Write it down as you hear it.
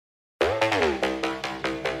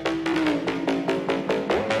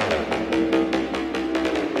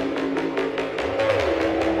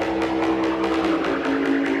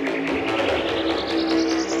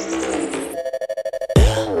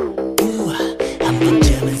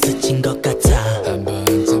어디쯤은 스친 것 같아 한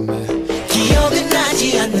번쯤은 기억은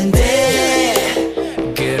나지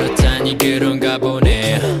않는데 그렇다니 그런가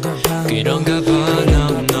보네 그런가 봐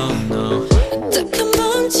no no no 딱 한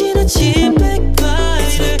번 지나친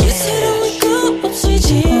백발을 새로운 거 없이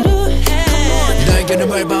지루해 너에게는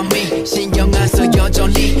뭘 밤이 신경 안 써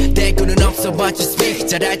여전히 대꾸는 없어 but you speak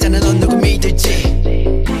잘 알잖아 넌 누구 믿을지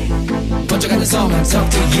번져가는 소망 talk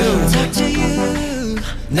to you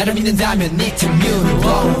나를 믿는다면 need to mute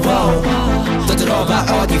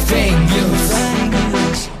떠들어봐 어디 fake news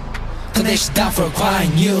더 대신 down for quiet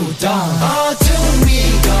new dawn 어둠이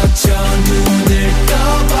걷혀 눈을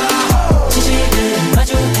떠봐 지식을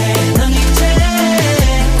마주해 넌 이제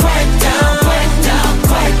quiet down quiet down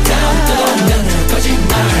quiet down 떠도는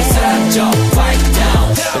거짓말 사라져 quiet down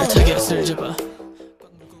별 타겟을 잡아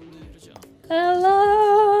Hello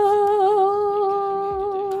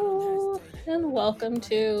and welcome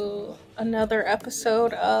to another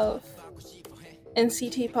episode of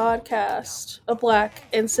NCT Podcast, a Black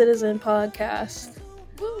and Citizen podcast.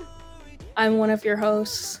 I'm one of your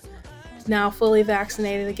hosts, now fully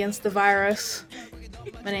vaccinated against the virus.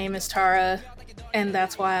 My name is Tara, and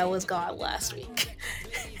that's why I was gone last week.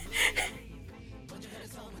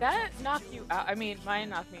 That knocked you out. I mean, mine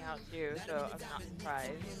knocked me out too, so I'm not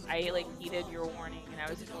surprised. I heeded your warning and I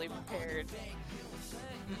was fully prepared.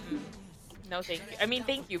 No thank you. I mean,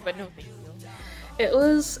 thank you, but no thank you. It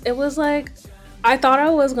was like, I thought I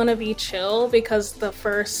was gonna be chill because the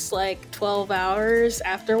first 12 hours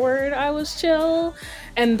afterward I was chill,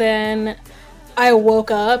 and then I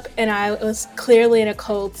woke up and I was clearly in a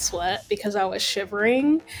cold sweat because I was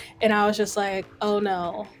shivering, and I was just like, oh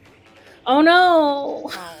no.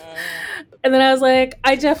 And then I was like,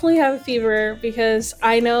 I definitely have a fever because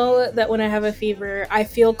I know that when I have a fever, I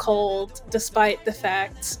feel cold despite the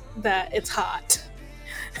fact that it's hot.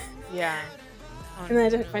 Yeah. And then I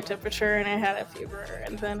took my temperature and I had a fever,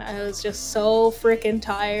 and then I was just so freaking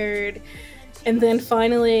tired. And then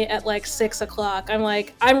finally at 6 o'clock, I'm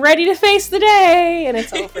like, I'm ready to face the day, and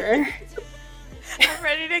it's over. I'm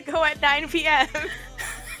ready to go at 9 p.m.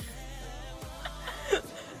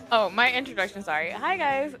 Oh, my introduction, sorry. Hi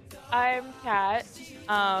guys, I'm Kat.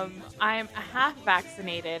 I'm half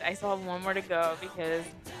vaccinated. I still have one more to go because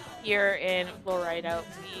here in Florida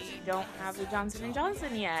we don't have the Johnson &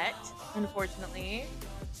 Johnson yet, unfortunately.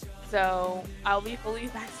 So I'll be fully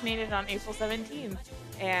vaccinated on April 17th,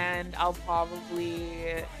 and I'll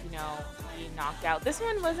probably, be knocked out. This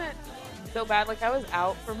one wasn't so bad. I was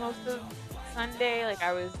out for most of Sunday.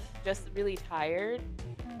 I was just really tired,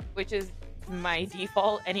 which is my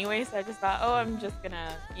default anyway, so I just thought, I'm just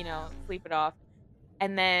gonna, sleep it off.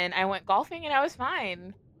 And then I went golfing and I was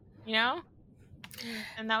fine,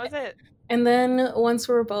 and that was it. And then once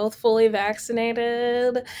we're both fully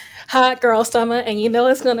vaccinated, hot girl summer, and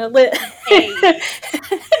it's gonna lit. Hey.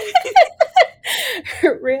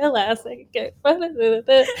 Real ass get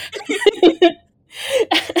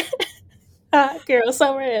hot girl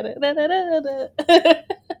summer.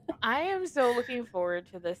 I am so looking forward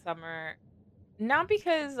to this summer. Not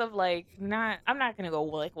because of I'm not gonna go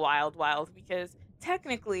wild because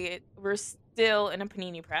technically we're still in a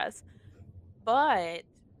panini press, but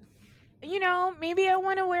maybe I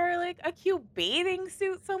want to wear a cute bathing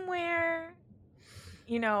suit somewhere.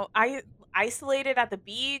 I isolated at the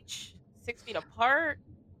beach, 6 feet apart,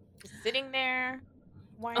 just sitting there.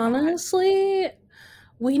 Why not? Honestly,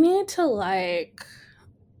 we need to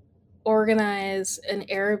organize an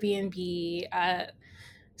Airbnb at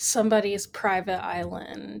somebody's private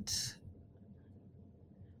island.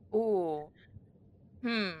 Ooh.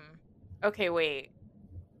 Okay, wait.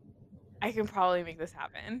 I can probably make this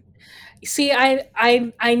happen. See,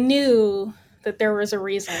 I knew that there was a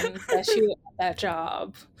reason that she got that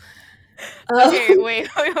job. Okay, wait.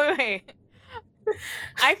 I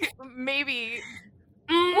could maybe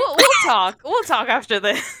we'll talk. We'll talk after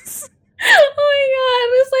this. Oh my god,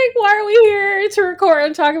 it's why are we here to record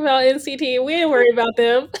and talk about NCT? We ain't worried about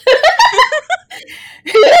them.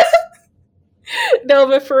 No,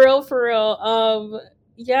 but for real.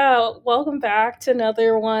 Yeah, welcome back to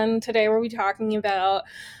another one. Today we'll be talking about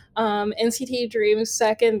NCT Dream's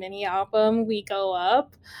second mini album, We Go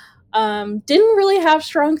Up. Didn't really have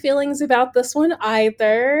strong feelings about this one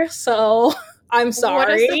either, so I'm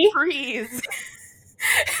sorry. What a surprise.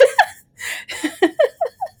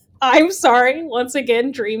 I'm sorry, once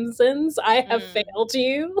again, Dreamsons, I have failed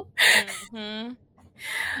you. Mm-hmm.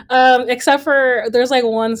 Except for, there's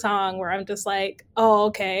one song where I'm just oh,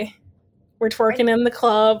 okay. We're twerking in the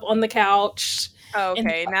club, on the couch. Oh,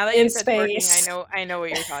 okay, now that you said space. Twerking, I know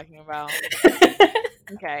what you're talking about.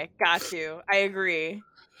 Okay, got you. I agree.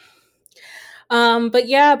 But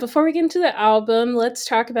yeah, before we get into the album, let's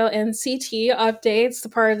talk about NCT updates, the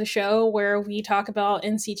part of the show where we talk about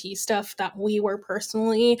NCT stuff that we were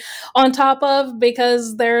personally on top of,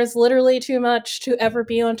 because there's literally too much to ever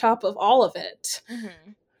be on top of all of it.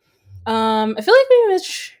 Mm-hmm. I feel like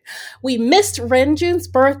we missed Renjun's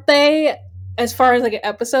birthday as far as like an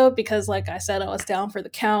episode, because like I said, I was down for the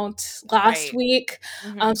count last week.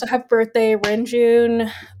 Mm-hmm. So happy birthday,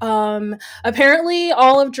 Renjun. Apparently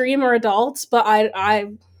all of Dream are adults, but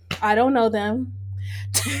I don't know them.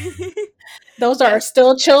 Those are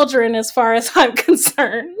still children as far as I'm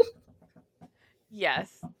concerned.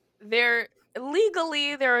 Yes. They're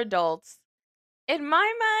adults. In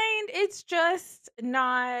my mind, it's just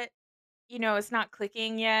not, it's not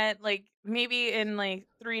clicking yet. Like maybe in like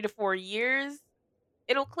 3 to 4 years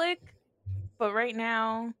it'll click, but right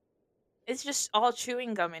now it's just all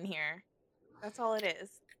chewing gum in here. That's all it is.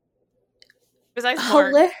 Besides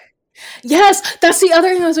Mark. Yes, that's the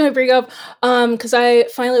other thing I was going to bring up. Because I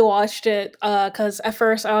finally watched it. Because at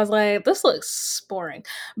first I was like, "This looks boring,"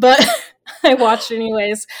 but I watched it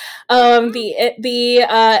anyways. The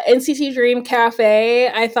NCT Dream Cafe.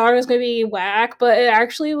 I thought it was going to be whack, but it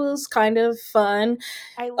actually was kind of fun.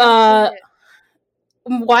 I loved it.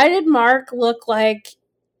 Why did Mark look like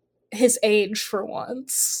his age for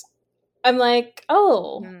once? I'm like,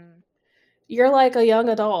 oh, you're like a young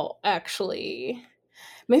adult, actually.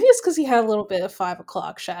 Maybe it's because he had a little bit of 5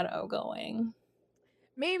 o'clock shadow going.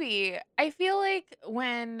 Maybe. I feel like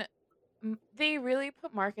when they really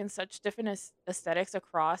put Mark in such different aesthetics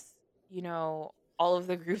across, all of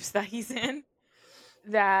the groups that he's in,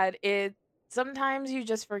 that it sometimes you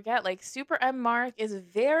just forget. Like Super M Mark is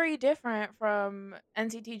very different from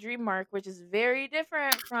NCT Dream Mark, which is very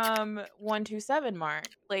different from 127 Mark.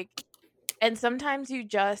 Like, and sometimes you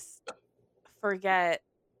just forget,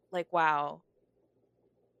 like, wow,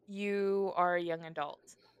 you are a young adult.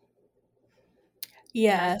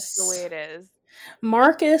 Yes. That's the way it is.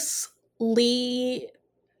 Marcus Lee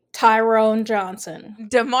Tyrone Johnson.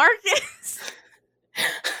 DeMarcus.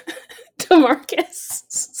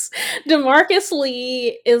 DeMarcus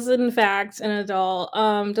Lee is in fact an adult.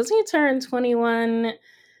 Doesn't he turn 21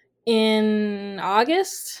 in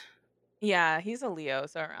August? Yeah, he's a Leo,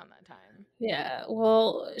 so around that time. Yeah,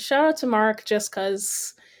 well, shout out to Mark just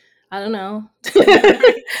because, I don't know.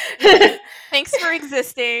 Thanks for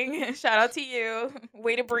existing. Shout out to you.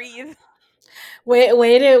 Way to breathe. Way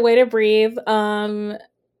to breathe.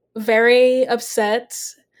 Very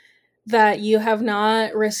upset that you have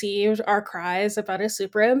not received our cries about a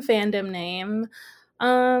Super M fandom name.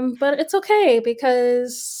 But it's okay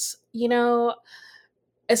because,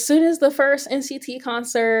 as soon as the first NCT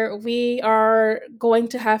concert, we are going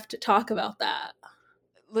to have to talk about that.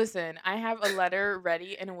 Listen, I have a letter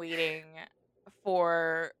ready and waiting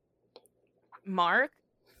for Mark,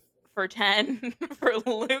 for 10, for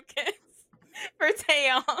Lucas, for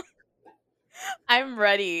Taeyong. I'm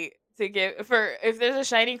ready to give, if there's a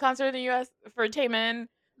Shining concert in the US for Taemin,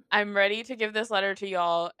 I'm ready to give this letter to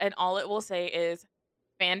y'all, and all it will say is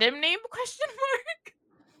fandom name ?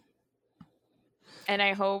 And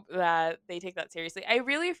I hope that they take that seriously. I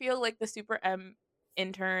really feel like the Super M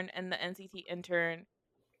intern and the NCT intern,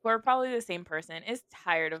 who are probably the same person, is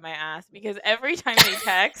tired of my ass, because every time they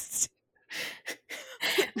text,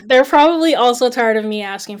 they're probably also tired of me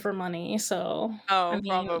asking for money. So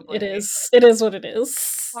probably it is what it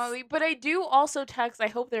is. Probably, but I do also text, I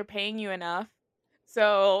hope they're paying you enough.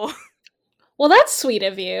 So, well, that's sweet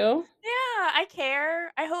of you. Yeah, I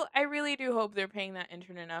care. I really do hope they're paying that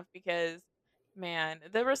intern enough, because, man,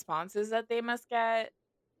 the responses that they must get,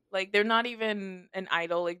 like, they're not even an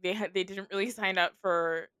idol. Like, they didn't really sign up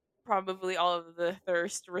for probably all of the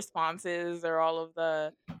thirst responses or all of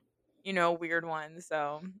the, weird ones.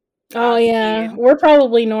 So, oh yeah, we're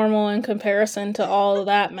probably normal in comparison to all of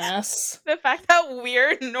that mess. The fact that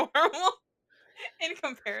we're normal in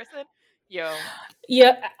comparison. Yo.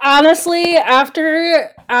 Yeah, honestly,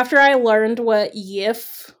 after I learned what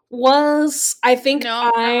YIF was, I think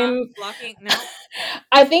I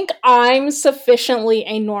think I'm sufficiently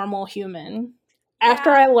a normal human. Yeah. After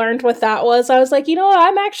I learned what that was, I was like, you know what,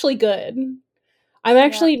 I'm actually good. I'm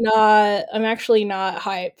actually not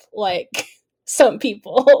hype like some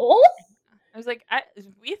people. I was like,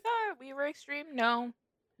 we thought we were extreme. No.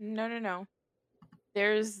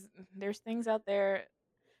 There's things out there.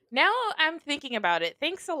 Now I'm thinking about it.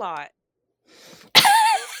 Thanks a lot.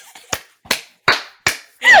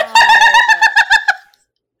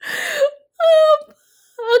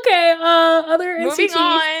 Okay, other Moving NCT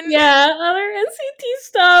on. Yeah, other NCT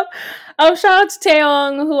stuff. Oh, shout out to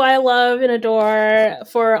Taeyong, who I love and adore,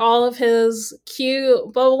 for all of his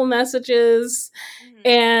cute bubble messages.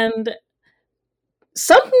 And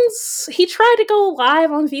something's he tried to go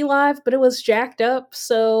live on V Live, but it was jacked up.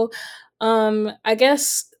 So I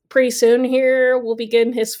guess pretty soon here we'll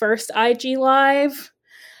begin his first IG live.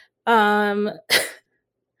 Child,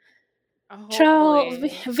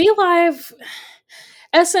 Hopefully. V Live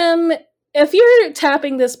SM, if you're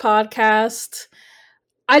tapping this podcast,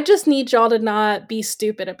 I just need y'all to not be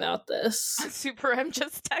stupid about this. Super M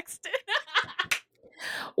just texted.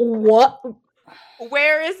 What?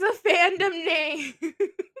 Where is the fandom name?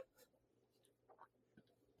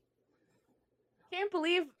 Can't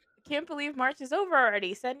believe March is over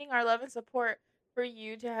already. Sending our love and support for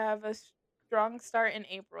you to have a strong start in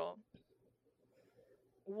April.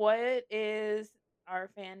 What is our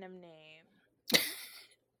fandom name?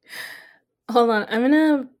 Hold on, I'm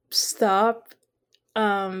gonna stop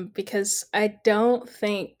because I don't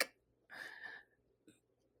think.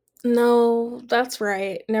 No, that's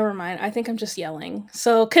right. Never mind. I think I'm just yelling.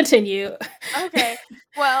 So continue. Okay.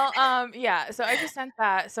 Well, yeah. So I just sent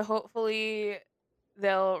that. So hopefully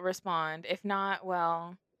they'll respond. If not,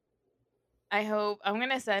 well, I hope I'm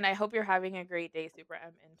gonna send. I hope you're having a great day, Super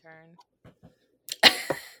M intern.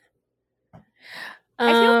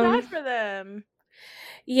 I feel bad for them.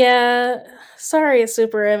 Yeah, sorry,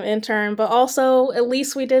 Super M intern, but also at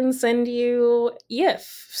least we didn't send you YIF.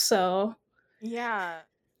 So Yeah,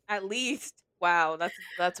 at least. Wow,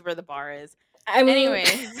 that's where the bar is. I mean,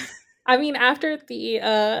 Anyways. I mean after the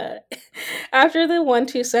after the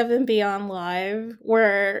 127 Beyond Live,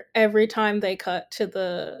 where every time they cut to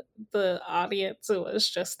the audience, it was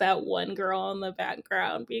just that one girl in the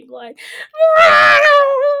background being like,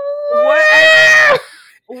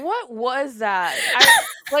 What was that?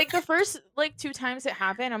 Like the first like 2 times it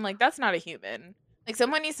happened, I'm like, that's not a human. Like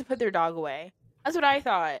someone needs to put their dog away. That's what I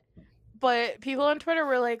thought. But people on Twitter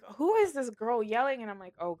were like, who is this girl yelling? And I'm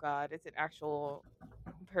like, oh god, it's an actual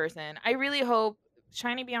person. I really hope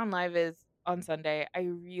Shiny Beyond Live is on Sunday. I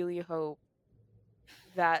really hope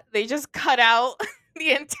that they just cut out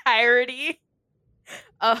the entirety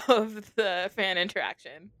of the fan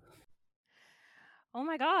interaction. oh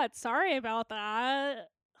my god, sorry about that.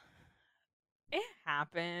 It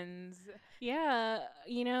happens. Yeah,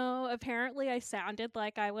 apparently I sounded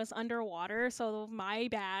like I was underwater, so my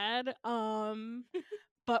bad.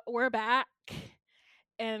 But we're back.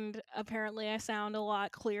 And apparently I sound a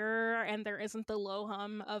lot clearer and there isn't the low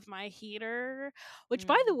hum of my heater, which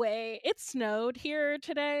by the way, it snowed here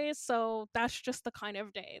today, so that's just the kind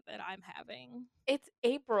of day that I'm having. It's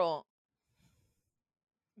April.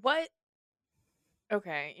 What?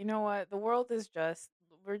 Okay, you know what? The world is just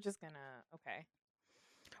we're just gonna okay.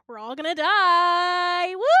 We're all gonna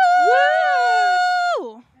die. Woo!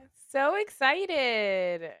 Woo! So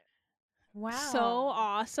excited. Wow. So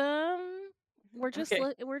awesome. We're just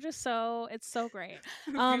Okay. we're just so it's so great.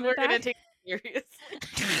 We're gonna take it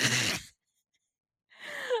seriously.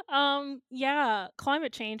 Yeah,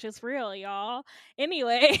 climate change is real, y'all.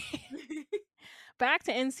 Anyway, back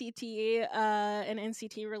to NCT and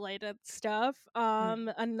NCT related stuff.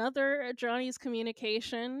 Another Johnny's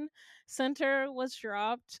Communication Center was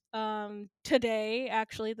dropped today,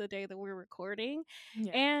 actually the day that we're recording.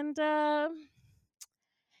 Yeah. And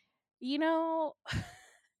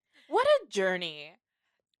what a journey.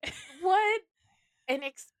 What an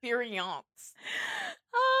experience.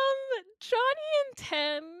 Johnny and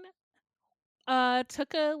Ten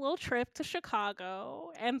took a little trip to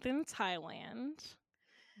Chicago and then Thailand.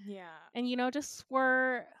 Yeah. And just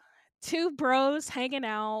were two bros hanging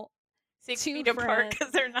out, 6 two feet apart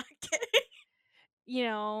because they're not kidding.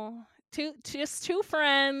 Just two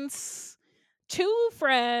friends.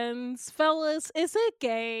 Fellas, is it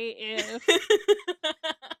gay if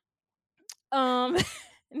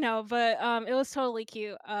no, but it was totally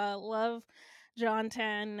cute. Love John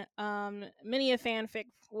 10. Many a fanfic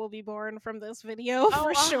will be born from this video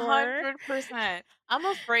for sure. 100%. I'm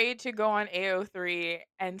afraid to go on AO3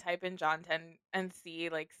 and type in John 10 and see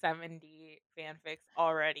like 70 fanfics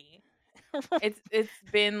already. It's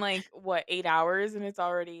been like what 8 hours and it's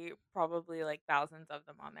already probably like thousands of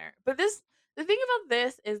them on there. But the thing about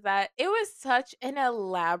this is that it was such an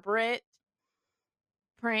elaborate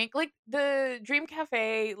prank. Like the Dream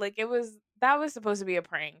Cafe, like that was supposed to be a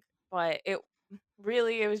prank, but it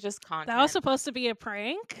was just content. That was supposed to be a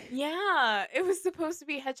prank? Yeah, it was supposed to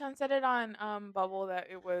be. Hedgehog said it on Bubble that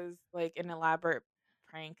it was like an elaborate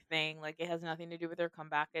prank thing. Like it has nothing to do with their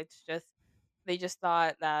comeback. It's just they just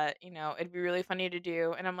thought that, it'd be really funny to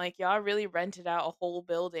do. And I'm like, y'all really rented out a whole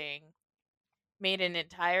building, made an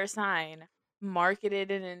entire sign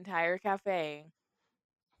marketed an entire cafe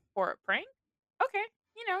for a prank. Okay,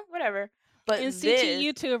 whatever. But NCT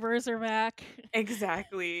YouTubers are back.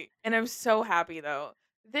 exactly. And I'm so happy though.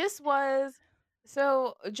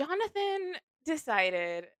 So Jonathan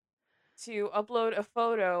decided to upload a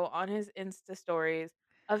photo on his Insta stories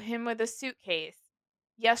of him with a suitcase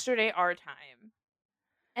yesterday our time.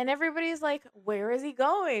 And everybody's like, "Where is he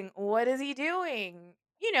going? What is he doing?"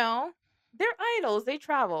 They're idols, they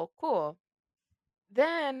travel. Cool.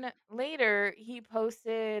 Then later he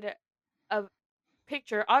posted a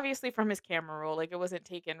picture, obviously from his camera roll, like it wasn't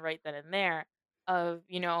taken right then and there, of,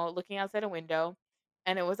 looking outside a window,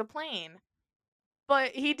 and it was a plane.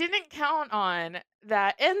 But he didn't count on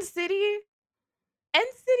that N City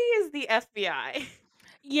is the FBI.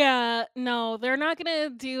 Yeah, no, they're not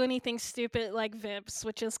gonna do anything stupid like Vips,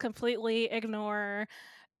 which is completely ignore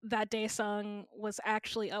that Daesung was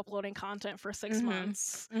actually uploading content for 6 Mhm.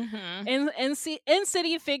 months. Mhm. And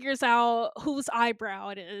NCity figures out whose eyebrow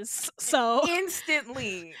it is. So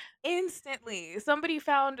Instantly. Somebody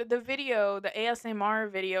found the video, the ASMR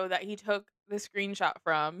video that he took the screenshot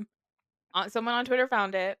from. Someone on Twitter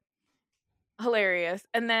found it. Hilarious.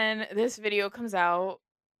 And then this video comes out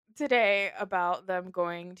today about them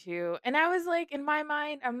going to, and I was like, in my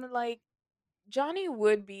mind, I'm like, Johnny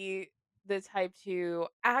would be the type to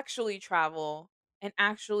actually travel and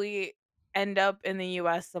actually end up in the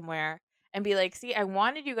US somewhere and be like, "See, I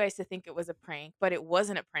wanted you guys to think it was a prank, but it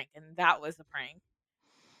wasn't a prank and that was a prank."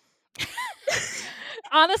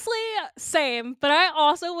 honestly, same. But I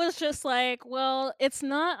also was just like, well, it's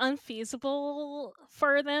not unfeasible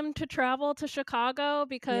for them to travel to Chicago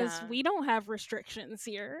because Yeah. we don't have restrictions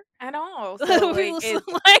here. At all. So like it's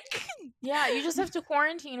like yeah, you just have to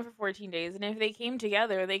quarantine for 14 days, and if they came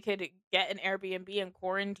together, they could get an Airbnb and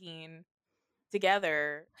quarantine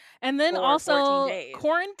together and then for 14 also days.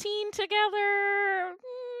 quarantine together.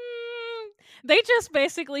 They just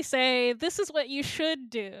basically say this is what you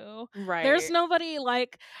should do. There's Right. nobody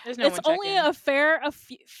like There's no it's one only checking. a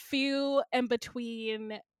few in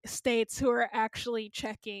between states who are actually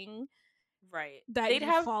checking Right. that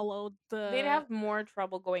you followed They'd the have more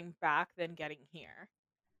trouble going back than getting here.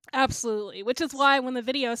 absolutely, which is why when the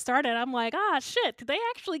video started, I'm like, ah, shit, did they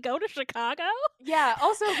actually go to Chicago? Yeah,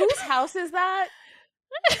 also, whose house is that?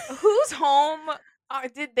 Whose home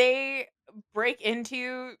did they break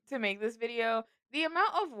into to make this video? The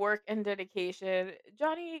amount of work and dedication.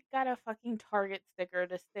 Johnny got a fucking Target sticker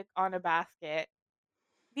to stick on a basket.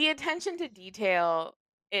 The attention to detail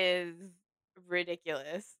is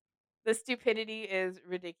ridiculous. The stupidity is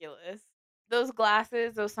ridiculous. Those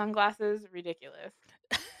glasses, those sunglasses, ridiculous.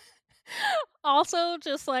 Also,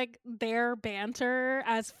 just like their banter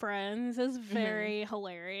as friends is Mhm. very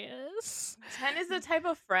hilarious. 10 is the type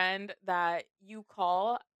of friend that you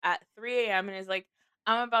call at 3 a.m. and is like,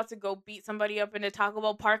 "I'm about to go beat somebody up in a Taco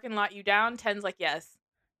Bell parking lot. You down?" 10's like, "Yes.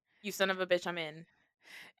 You son of a bitch, I'm in."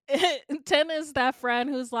 10 is that friend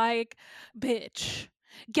who's like, bitch,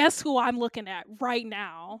 guess who I'm looking at right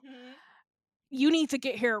now? You need to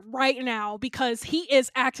get here right now because he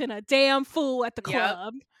is acting a damn fool at the Yep.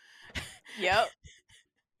 club. Yep.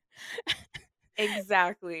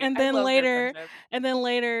 Exactly. And I then love their friendship.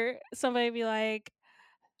 later somebody be like,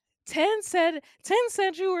 10 said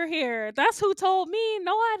you were here. That's who told me.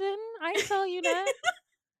 No, I didn't. I didn't tell you that.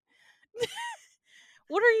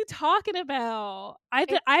 What are you talking about?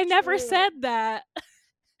 I never true. said that.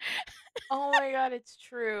 Oh my god, it's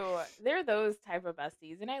true. They're those type of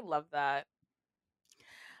besties, and I love that.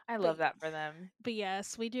 I love that for them. But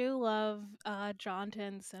yes, we do love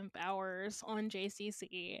Jonathan Simp hours on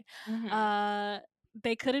JCC. Mhm.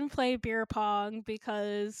 They couldn't play beer pong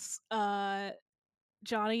because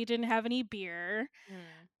Johnny didn't have any beer.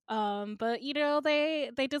 Mm. But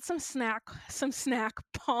they did some snack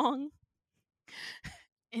pong.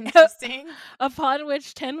 Interesting. Upon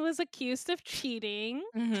which 10 was accused of cheating.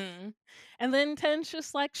 Mhm. And then 10's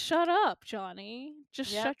just like, shut up, Johnny.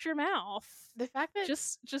 Just Yep. shut your mouth. The fact that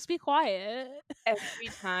Just be quiet. every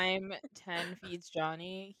time 10 feeds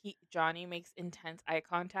Johnny, Johnny makes intense eye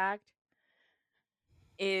contact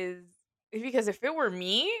is because if it were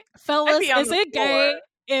me, I'd Fellas, be on is the it floor. gay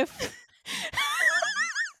if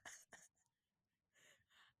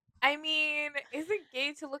I mean, is it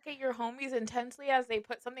gay to look at your homies intensely as they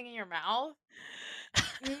put something in your mouth?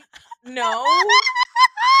 No.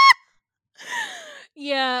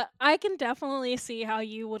 Yeah, I can definitely see how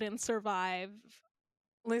you wouldn't survive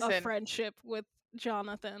a Listen, friendship with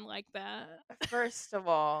Jonathan like that. first of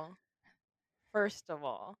all,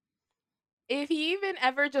 if he even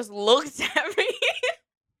ever just looked at me,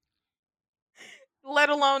 let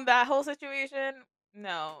alone that whole situation,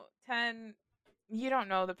 no. 10 you don't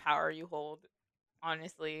know the power you hold,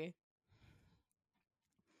 honestly.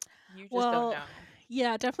 You just don't Well, know.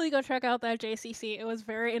 yeah, definitely go check out that JCC. It was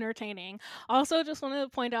very entertaining. Also, just wanted to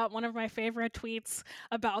point out one of my favorite tweets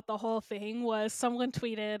about the whole thing was someone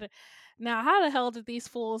tweeted, "Now, how the hell did these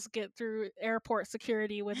fools get through airport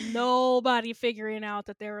security with nobody figuring out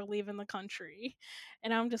that they were leaving the country?"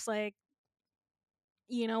 And I'm just like,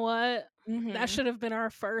 you know what? That Mm-hmm. should have been our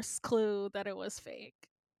first clue that it was fake.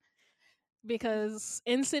 Because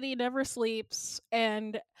InCity never sleeps,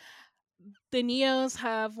 and the Neos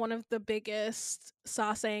have one of the biggest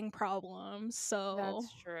Sasang problems. So,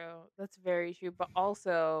 That's true. That's very true. But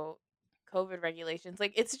also, COVID regulations.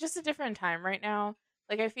 Like, it's just a different time right now.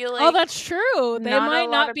 Like, I feel oh, like that's true. They not a might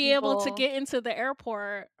lot not of be able to people, get into the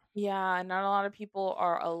airport. yeah, not a lot of people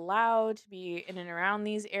are allowed to be in and around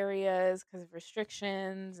these areas because of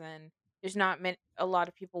restrictions. And there's not a lot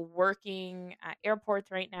of people working at airports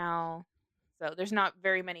right now. So, there's not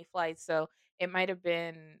very many flights. So, it might have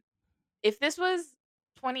been, if this was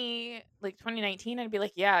 2019, I'd be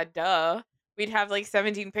like, yeah, duh. We'd have like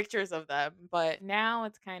 17 pictures of them. But now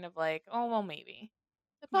it's kind of like, oh, well, maybe.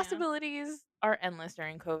 The Yeah. possibilities are endless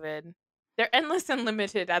during COVID. They're endless and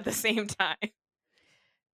limited at the same time.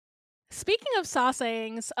 Speaking of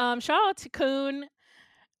Sasangs, shout out to Kun.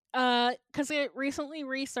 Because it recently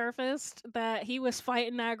resurfaced that he was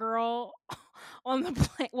fighting that girl on the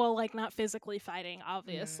plane. Well, like not physically fighting, Mm,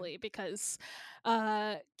 obviously, because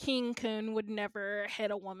King Kun would never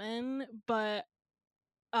hit a woman, but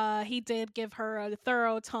he did give her a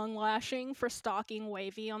thorough tongue lashing for stalking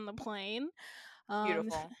Wavy on the plane. Um,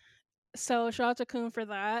 beautiful. so shout out to Kun for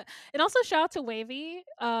that. And also shout out to Wavy.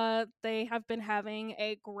 They have been having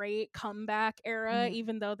a great comeback era, Hmm.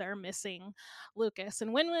 even though they're missing Lucas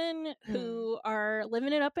and Winwin, Hmm. who are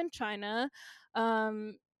living it up in China.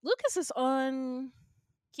 Lucas is on,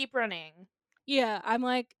 Keep running. yeah, I'm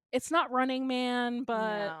like, it's not Running Man,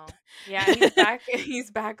 but No. Yeah, he's back.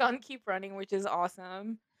 He's back on Keep Running, which is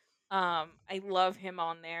awesome. I love him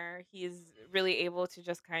on there. He's really able to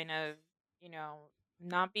just kind of, you know,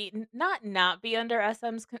 not be under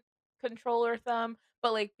SM's control or thumb,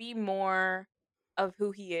 but like be more of who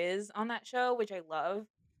he is on that show, which I love.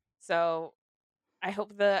 So I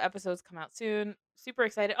hope the episodes come out soon. Super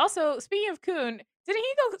excited. Also, speaking of Coon, didn't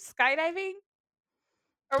he go skydiving?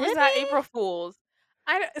 Or was did that he? April Fools?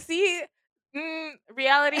 I don't see.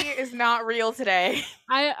 Reality is not real today.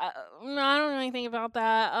 I don't know anything about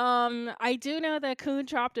that. I do know that Kun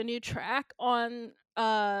dropped a new track on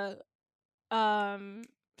um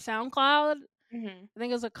SoundCloud. Hmm. I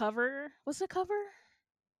think it was a cover. Was it a cover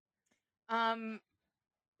Um,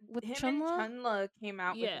 with him and Chunla? Chunla came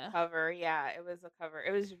out with a Yeah. cover. Yeah, it was a cover.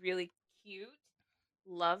 It was really cute.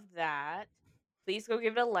 Love that. Please go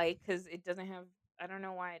give it a like because it doesn't have. I don't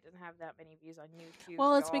know why it doesn't have that many views on YouTube,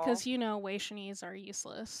 Well, it's y'all. because you know Waishanese are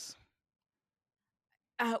useless.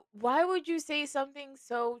 Why would you say something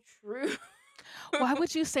so true? Why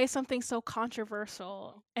would you say something so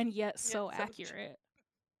controversial and yet Yet so so true. accurate?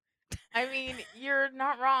 I mean, you're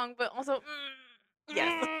not wrong, but also,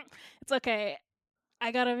 yes. It's okay.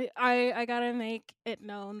 I gotta make it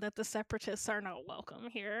known that the separatists are not welcome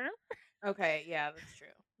here. Okay, yeah, that's true.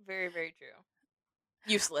 Very, very true.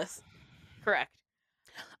 Useless. Correct.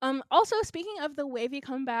 Also, speaking of the Wavy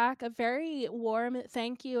comeback, a very warm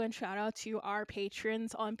thank you and shout out to our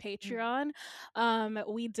patrons on Mm.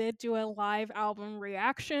 Patreon. We did do a live album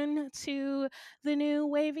reaction to the new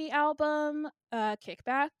Wavy album,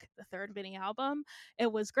 Kickback, the third mini album.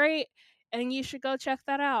 It was great, and you should go check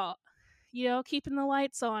that out. You know, keeping the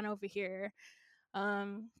lights on over here.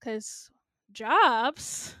 Cause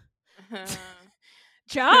jobs,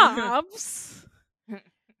 jobs.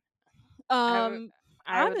 I, w- Um,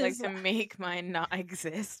 I I'm would like as to make mine not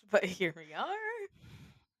exist, but here we are.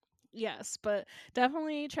 yes, but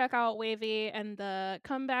definitely check out Wavy and the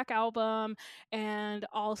comeback album. And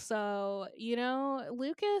also, you know,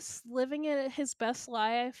 Lucas living it his best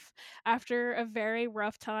life after a very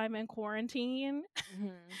rough time in quarantine.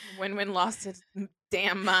 Win lost his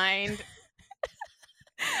damn mind.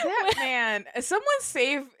 That man, someone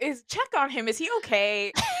save is check on him. Is he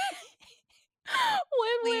okay?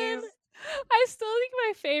 Win-win. Please. I still think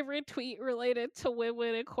my favorite tweet related to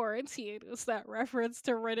Win-win in quarantine is that reference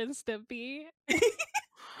to Ren and Stimpy.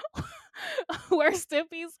 Where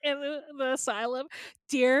Stimpy's in the asylum.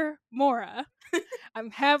 Dear Mora,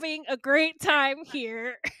 I'm having a great time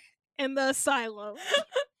here in the asylum.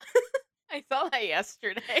 I saw that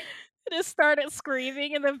yesterday. Just started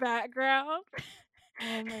screaming in the background.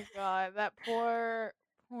 Oh my god, that poor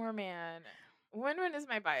man. Win is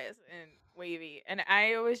my bias in Wavy, and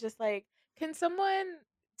I always just like, can someone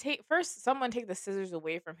someone take the scissors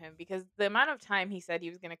away from him, because the amount of time he said he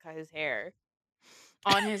was gonna cut his hair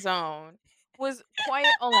on his own was quite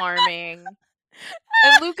alarming.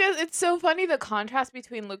 And Lucas, it's so funny, the contrast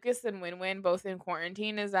between Lucas and Win both in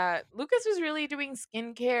quarantine is that Lucas was really doing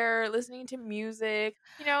skincare, listening to music,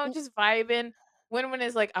 just vibing. Win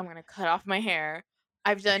is like, I'm gonna cut off my hair.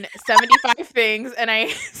 I've done 75 things and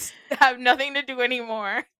I have nothing to do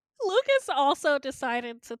anymore. Lucas also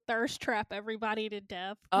decided to thirst trap everybody to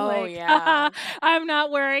death. Oh, Like, yeah. I'm not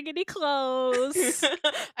wearing any clothes.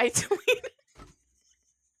 I tweeted.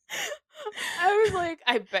 I was like,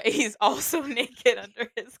 I bet he's also naked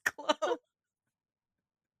under his clothes.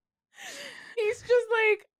 He's just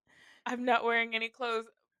like, I'm not wearing any clothes.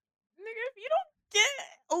 Nigga, if you don't get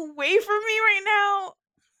away from me right now.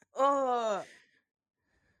 Ugh.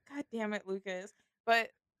 God damn it, Lucas. But,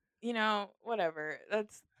 whatever.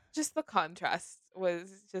 That's just, the contrast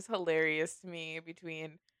was just hilarious to me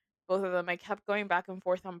between both of them. I kept going back and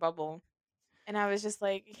forth on Bubble. And I was just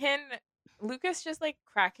like, can Lucas just like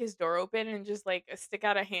crack his door open and just like stick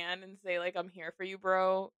out a hand and say, like, I'm here for you,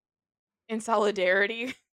 bro, in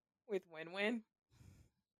solidarity with Win?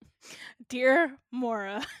 Dear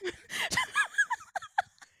Mora.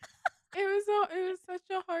 It was such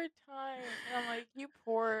a hard time. And I'm like, you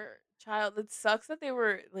poor child. It sucks that they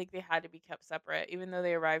had to be kept separate, even though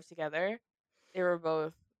they arrived together. They were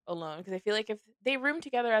both alone, because I feel like if they roomed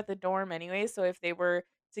together at the dorm anyway, so if they were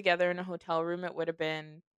together in a hotel room, it would have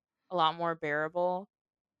been a lot more bearable.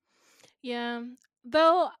 Yeah.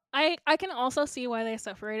 Though I can also see why they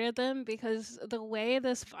separated them, because the way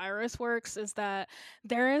this virus works is that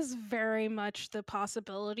there is very much the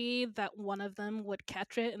possibility that one of them would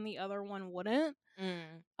catch it and the other one wouldn't.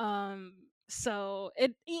 Mm. So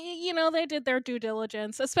they did their due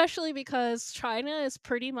diligence, especially because China is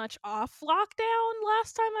pretty much off lockdown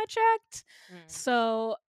last time I checked. Mm.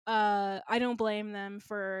 So I don't blame them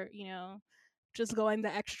for, just going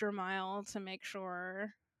the extra mile to make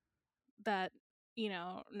sure that,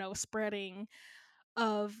 no spreading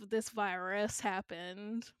of this virus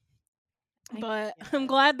happened. But I'm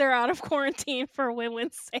glad they're out of quarantine for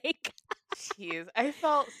Win's sake. Jeez, I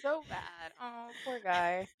felt so bad. Oh, poor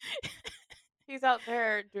guy. He's out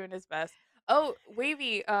there doing his best. Oh,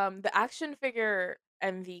 Wavy, the action figure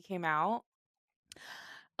MV came out.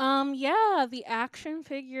 Yeah, the action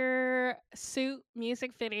figure suit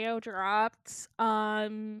music video dropped.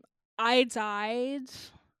 I died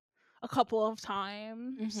a couple of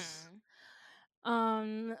times.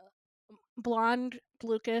 Blonde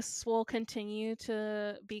Lucas will continue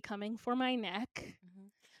to be coming for my neck.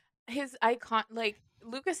 His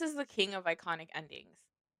Lucas is the king of iconic endings.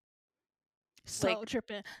 So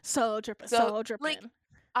dripping, so dripping, so dripping. Like,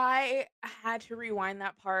 I had to rewind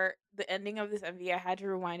that part, the ending of this MV. I had to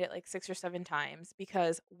rewind it like 6 or 7 times,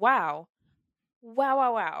 because wow,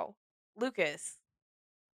 Lucas,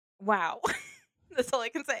 wow. That's all I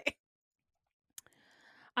can say.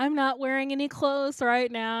 I'm not wearing any clothes right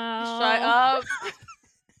now. Shut up.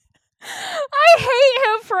 I hate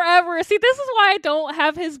him forever. See, this is why I don't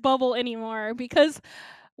have his bubble anymore, because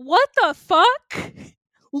what the fuck?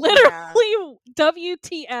 Literally,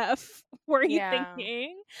 WTF were you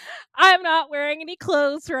thinking? I'm not wearing any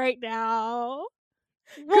clothes right now.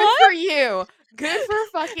 Good for you. Good for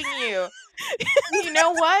fucking you. You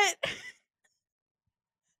know what?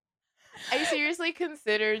 I seriously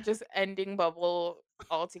considered just ending Bubble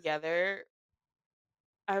altogether.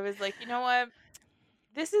 I was like, you know what?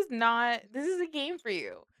 This is a game for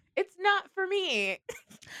you. It's not for me.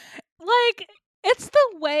 Like, it's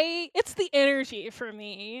the energy for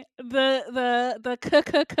me. The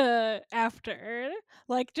after.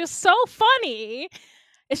 Like, just so funny.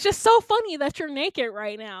 It's just so funny that you're naked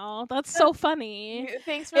right now. That's so funny.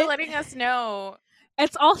 Thanks for letting us know.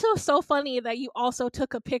 It's also so funny that you also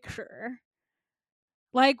took a picture.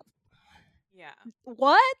 Like, yeah.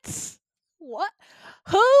 What?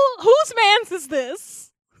 Whose man's is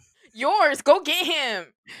this? Yours. Go get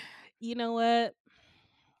him. You know what?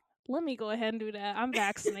 Let me go ahead and do that. I'm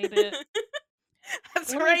vaccinated.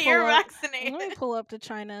 That's right, you're vaccinated. Let me pull up to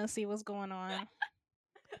China and see what's going on.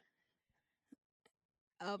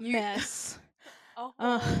 A mess. A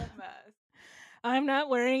whole mess. I'm not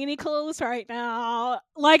wearing any clothes right now.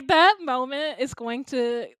 Like, that moment is going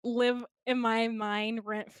to live in my mind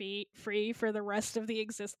rent free for the rest of the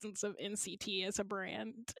existence of NCT as a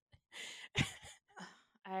brand.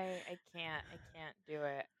 I can't do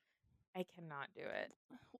it. I cannot do it.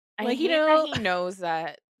 Like, I hate that he knows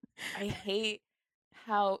that. I hate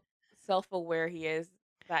how self-aware he is,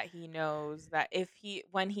 that he knows that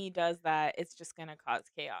when he does that, it's just gonna cause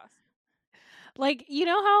chaos. Like, you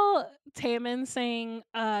know how Taemin saying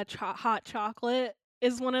hot chocolate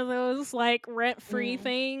is one of those like rent-free Mm.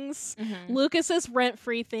 things? Mm-hmm. Lucas's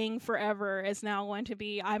rent-free thing forever is now going to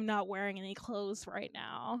be I'm not wearing any clothes right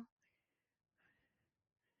now.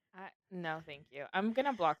 No, thank you. I'm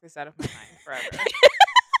gonna block this out of my mind forever.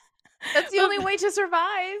 That's the only way to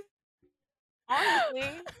survive. Honestly.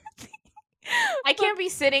 I can't be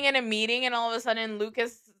sitting in a meeting and all of a sudden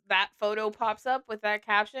that photo pops up with that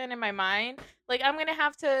caption in my mind. Like I'm gonna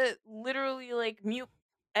have to literally like mute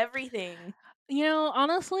everything. You know,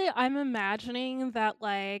 honestly, I'm imagining that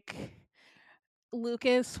like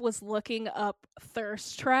Lucas was looking up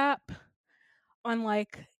thirst trap on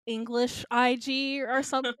like English IG or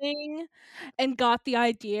something and got the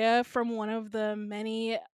idea from one of the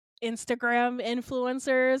many Instagram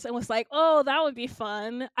influencers and was like, "Oh, that would be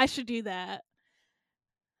fun. I should do that."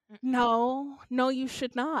 No, no, you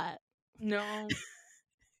should not. No.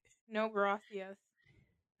 No gracias.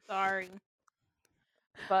 Sorry.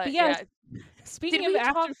 But But yeah, yeah. speaking Did of we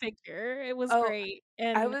action talk figure, it was Oh, great, I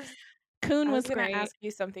and was Coon I was was gonna great. ask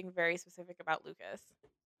you something very specific about Lucas.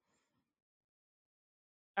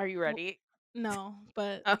 Are you W- ready? No,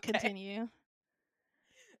 but Okay. continue.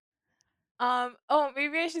 Oh,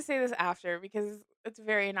 maybe I should say this after because it's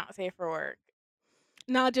very not safe for work.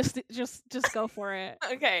 No, just go for it.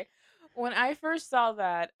 Okay. When I first saw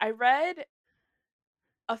that, I read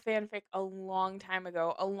a fanfic a long time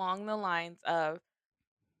ago along the lines of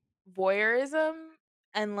voyeurism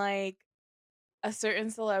and like a certain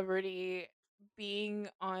celebrity being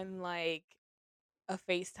on like a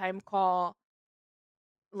FaceTime call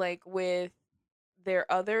like with their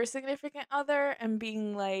other significant other and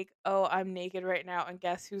being like, "Oh, I'm naked right now and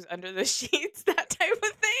guess who's under the sheets?" That type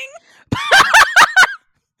of thing.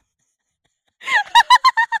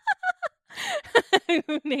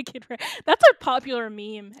 Naked That's a popular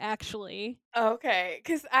meme, actually. Okay,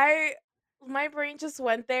 cuz my brain just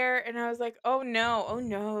went there and I was like, "Oh no. Oh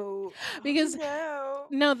no. Oh Because no."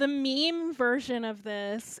 no, the meme version of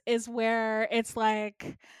this is where it's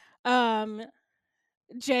like, um,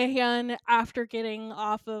 Jaehyun after getting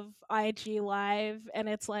off of IG Live, and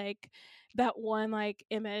it's like that one like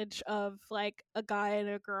image of like a guy and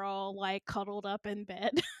a girl like cuddled up in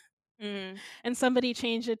bed, Mm. and somebody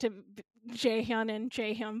changed it to Jaehyun and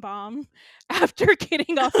Jaehyun Bomb after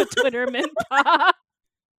getting off of Twitter Minpa.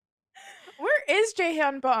 Where is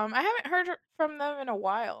Jaehyun Bomb? I haven't heard from them in a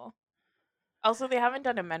while. Also, they haven't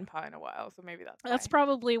done a Menpa in a while, so maybe that's That's why.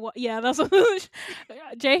 probably what. Yeah, that's what.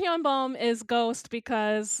 Jaehyun Bomb is ghost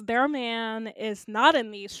because their man is not in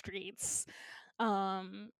these streets.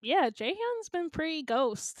 Yeah, Jaehyun's been pretty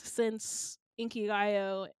ghost since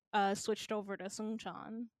Inkigayo switched over to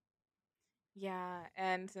Sungchan. Yeah,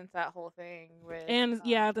 and since that whole thing with And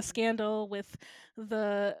yeah, the scandal with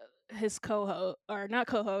the his co-host or not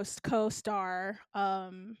co-host, co-star.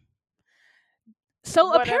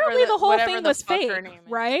 So apparently the whole whatever thing the was fuck her fake, name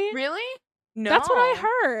is. right? Really? That's what No. I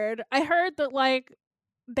heard. I heard that like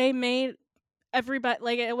they made everybody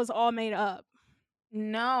like it was all made up.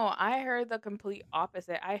 No, I heard the complete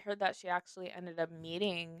opposite. I heard that she actually ended up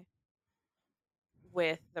meeting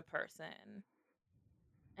with the person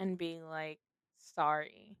and being like,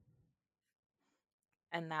 sorry.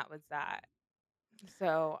 And that was that.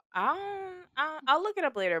 So I'll look it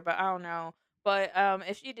up later, but I don't know. But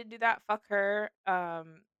if she did do that, fuck her.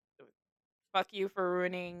 Fuck you for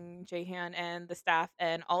ruining Jaehan and the staff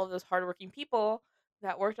and all of those hardworking people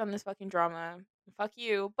that worked on this fucking drama. Fuck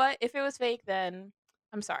you. But if it was fake, then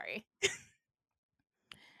I'm sorry.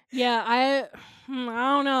 Yeah, I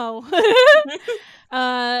don't know.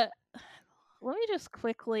 uh Let me just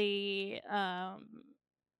quickly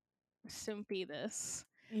Simpy this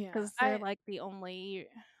Yeah, because they're like the only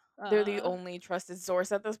they're the uh only trusted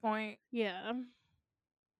source at this point. yeah.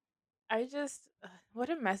 I just what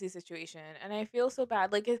a messy situation, and I feel so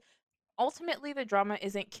bad. Like ultimately the drama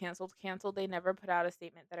isn't canceled. They never put out a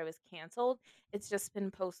statement that it was canceled. It's just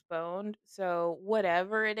been postponed. So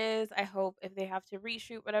whatever it is, I hope if they have to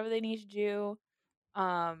reshoot whatever they need to do,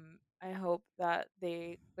 I hope that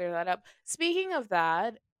they clear that up. Speaking of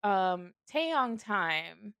that, Taeyong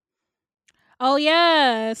time. Oh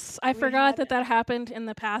yes, I We forgot had that that happened in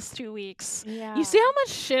the past 2 weeks. You see yeah, how much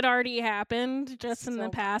shit already happened just in the so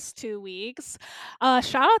past much. 2 weeks.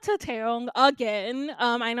 Shout out to Taeyong again.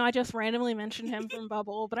 I know I just randomly mentioned him from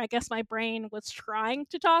Bubble, but I guess my brain was trying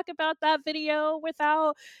to talk about that video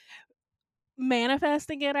without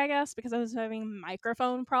manifesting it, I guess, because I was having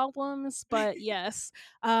microphone problems. But yes,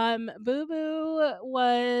 Boo Boo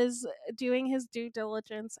was doing his due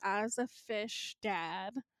diligence as a fish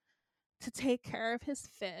dad to take care of his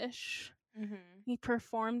fish. Mm-hmm. He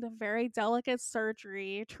performed a very delicate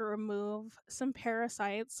surgery to remove some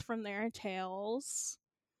parasites from their tails.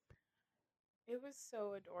 It was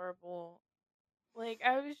so adorable. Like,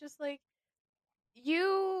 I was just like,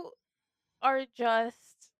 you are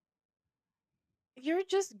just, you're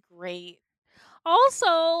just great. Also,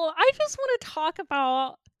 I just want to talk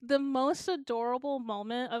about the most adorable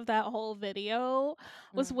moment of that whole video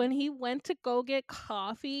was when he went to go get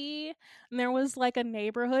coffee and there was like a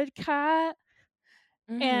neighborhood cat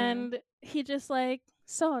Mm-hmm. and he just like,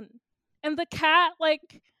 son. And the cat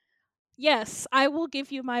like, yes, I will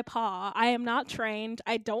give you my paw. I am not trained.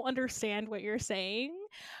 I don't understand what you're saying,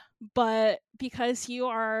 but because you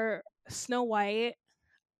are Snow White,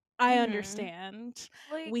 I Mm-hmm. understand.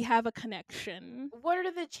 Like, We have a connection. what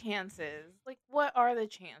are the chances? Like, what are the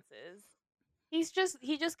chances? He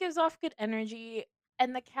just gives off good energy,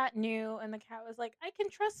 and the cat knew, and the cat was like, I can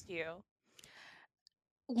trust you.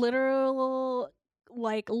 Literal,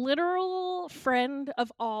 like literal friend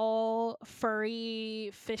of all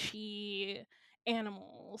furry, fishy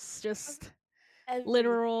animals. Of Just everything.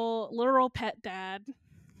 literal pet dad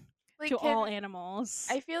Like, to all can animals.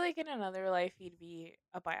 I feel like in another life he'd be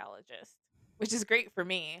a biologist, which is great for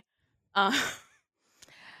me. Uh,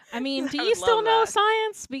 I mean, 'cause do I you would still love know that.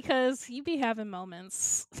 science? Because you be having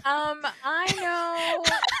moments. I know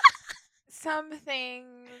some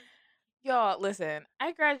things. Y'all, listen,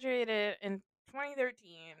 I graduated in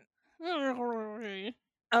 2013.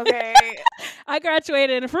 Okay. I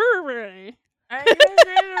graduated in February. I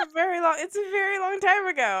graduated it's a very long time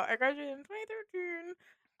ago. I graduated in 2013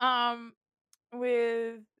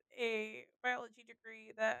 with a biology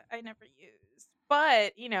degree that I never used.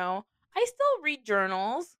 But, I still read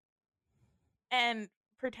journals and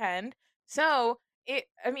pretend. So,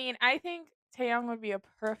 I think Taeyong would be a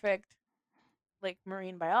perfect like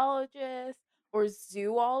marine biologist or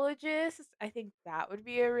zoologist. I think that would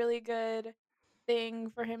be a really good thing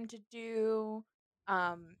for him to do.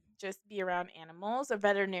 Just be around animals. A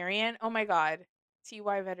veterinarian. Oh my god.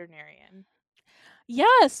 TY veterinarian.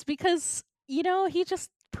 Yes, because he just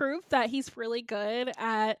proved that he's really good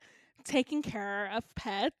at taking care of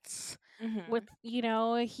pets. With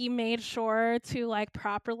Mhm. he made sure to like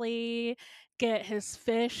properly get his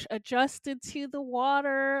fish adjusted to the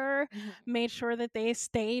water, Mhm. made sure that they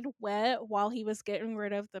stayed wet while he was getting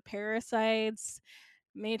rid of the parasites,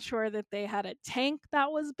 made sure that they had a tank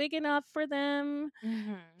that was big enough for them.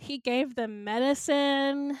 Mhm. He gave them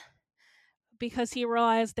medicine because he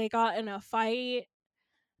realized they got in a fight.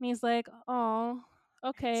 And he's like, "Oh, It's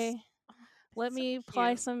okay. oh, Let it's so me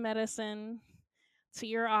apply cute. some medicine to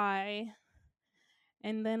your eye,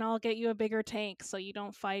 and then I'll get you a bigger tank so you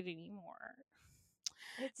don't fight anymore."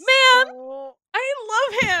 It's Man, so I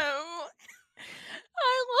love him.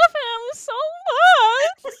 I love him so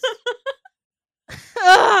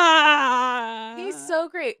He's much. so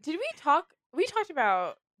great. Did we talked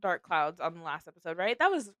about Dark Clouds on the last episode, right? That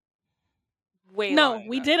was way No, long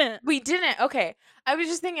we ago. didn't. We didn't. Okay. I was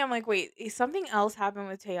just thinking, I'm like, wait, something else happened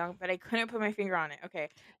with Taeyong, but I couldn't put my finger on it. Okay.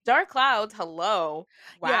 Dark Clouds, hello.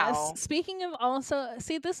 Yes. Wow. Speaking of also,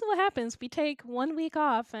 see, this is what happens. We take 1 week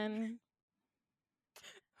off and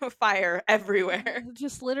Fire everywhere.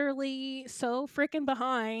 just literally so freaking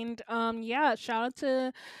behind. Yeah, shout out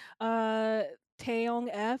to uh Taeyong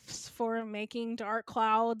F's for making Dark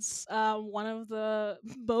Clouds one of the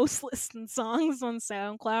most listened songs on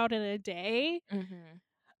SoundCloud in a day. Mhm.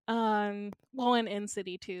 Well, in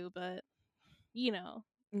NCity too, but you know,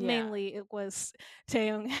 Yeah. mainly it was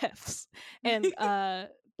Taeyong F's and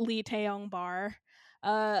Lee Taeyong Bar.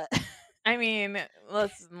 Uh I mean,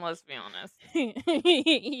 let's be honest.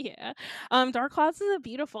 yeah. Dark Clouds is a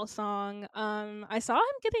beautiful song. I saw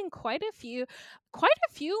him getting quite a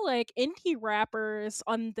few like indie rappers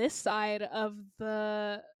on this side of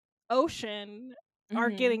the ocean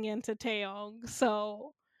are Mhm. getting into Taeyong.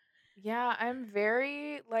 So Yeah, I'm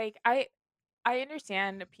very like I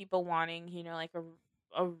understand people wanting, like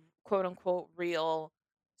a quote unquote real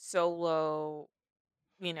solo,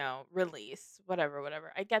 release,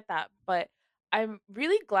 whatever. I get that, but I'm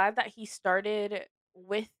really glad that he started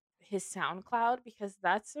with his SoundCloud because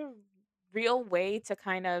that's a real way to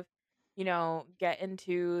kind of, get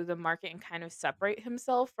into the market and kind of separate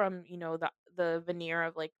himself from, the veneer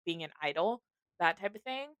of like being an idol, that type of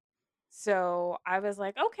thing. So I was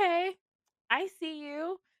like, okay, I see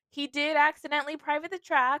you. He did accidentally private the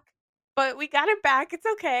track, but we got it back. It's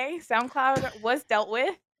okay. SoundCloud was dealt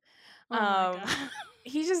with. oh my god. Um,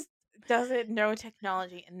 he just doesn't know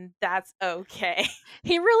technology, and that's okay.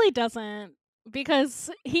 He really doesn't. because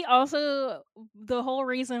he also, the whole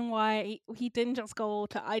reason why he didn't just go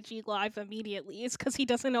to IG Live immediately is because he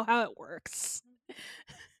doesn't know how it works.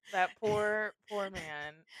 That poor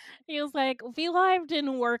man. He was like, V Live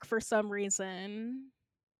didn't work for some reason.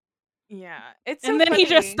 Yeah, it's so And then he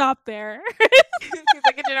just funny. stopped there. He's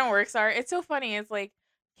like, it didn't work. Sorry. It's so funny. It's like,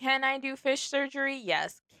 can I do fish surgery?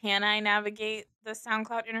 Yes. Can I navigate the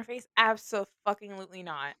SoundCloud interface? Absolutely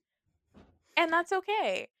not. And that's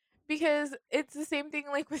okay because it's the same thing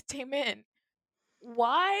like with Taemin.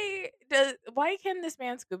 Why can this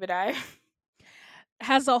man scuba dive?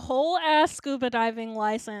 Has a whole ass scuba diving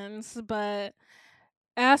license, but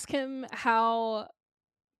ask him how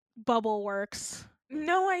bubble works.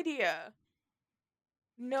 No idea.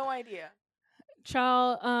 No idea.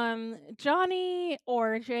 Child, Johnny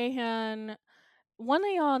or Jahan, one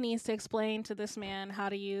of y'all needs to explain to this man how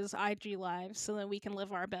to use IG Live so that we can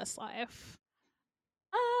live our best life.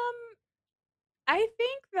 Um, I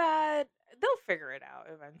think that they'll figure it out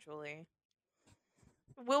eventually.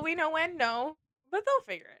 Will we know when? No, but they'll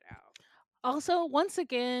figure it out. Also, once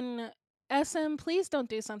again, SM, please don't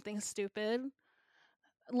do something stupid.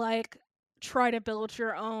 Like, try to build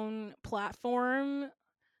your own platform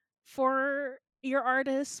for your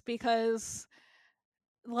artists because,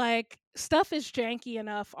 like, stuff is janky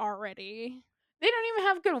enough already. They don't even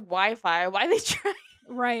have good Wi-Fi. Why they try?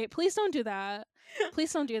 Right. Please don't do that.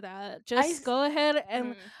 Please don't do that. I Just s- go ahead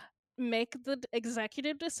and mm, make the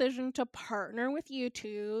executive decision to partner with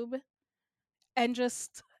YouTube and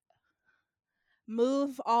just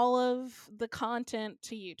move all of the content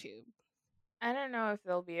to YouTube. I don't know if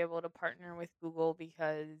they'll be able to partner with Google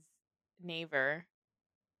because Naver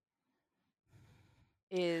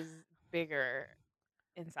is bigger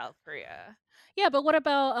in South Korea. Yeah, but what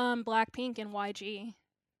about Blackpink and YG?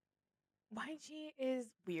 YG is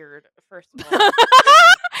weird, first of Yeah, all.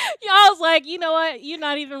 I was like, you know what? You're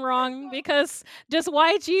not even wrong because does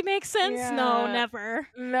YG make sense? No, Yeah. never.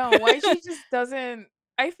 No, YG just doesn't.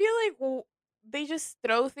 I feel like they just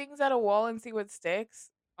throw things at a wall and see what sticks,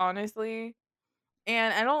 honestly.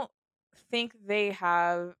 And I don't think they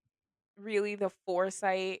have really the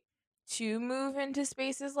foresight to move into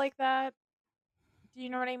spaces like that. Do you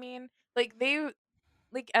know what I mean?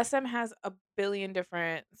 Like SM has a billion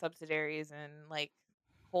different subsidiaries and like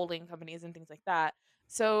holding companies and things like that.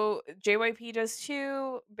 So JYP does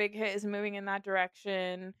too. Big Hit is moving in that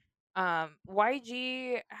direction.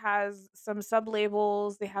 YG has some sub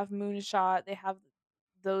labels. They have Moonshot. They have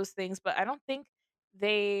those things, but I don't think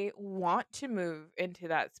they want to move into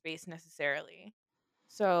that space necessarily.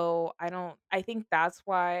 So I think that's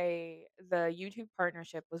why the YouTube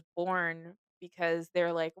partnership was born because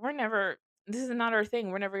they're like, we're never, this is not our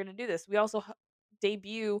thing. We're never going to do this. We also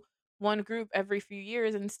debut one group every few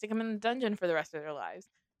years and stick them in the dungeon for the rest of their lives.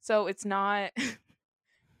 So it's not,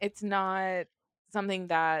 it's not something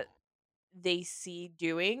that they see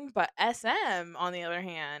doing. But SM, on the other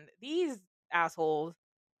hand, these assholes,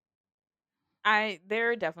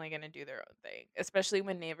 they're definitely going to do their own thing, especially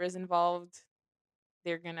when Neighbor's involved.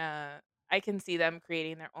 They're gonna I can see them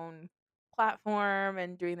creating their own platform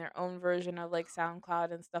and doing their own version of like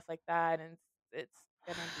SoundCloud and stuff like that, and it's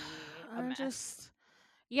gonna be a I'm mess. just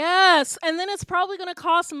yes, and then it's probably going to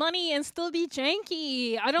cost money and still be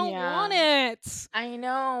janky. I don't want Yeah, it. I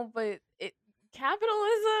know, but it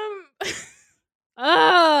capitalism.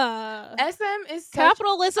 Ugh. SM is such a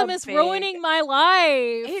Capitalism is big. ruining my It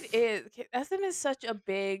life. is. SM is such a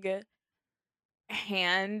big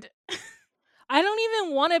hand. I don't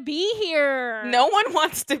even want to be here. No one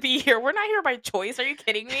wants to be here. We're not here by choice. Are you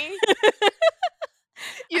kidding me? I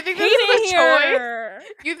You think hate this is it a choice? here.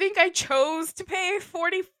 You think I chose to pay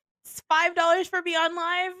 $45 for Beyond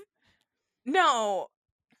Live? No,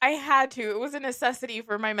 I had to. It was a necessity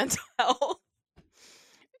for my mental health.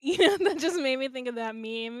 You know, that just made me think of that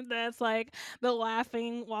meme that's like the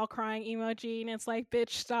laughing while crying emoji, and it's like, bitch,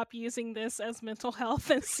 stop using this as mental health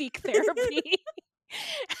and seek therapy.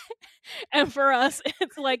 And for us,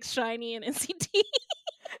 it's like Shiny and NCT.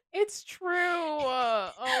 It's true.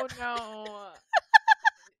 Oh no.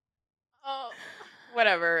 Oh,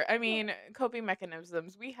 whatever. I mean, coping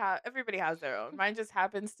mechanisms. Everybody has their own. Mine just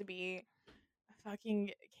happens to be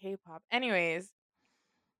fucking K-pop. Anyways,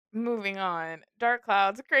 moving on. Dark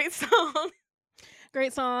Clouds, great song.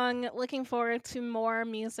 Great song. Looking forward to more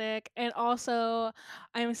music. And also,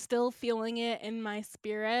 I'm still feeling it in my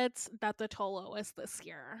spirits that the Tolo is this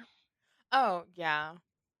year. Oh yeah.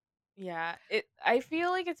 Yeah, I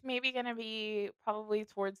feel like it's maybe gonna be probably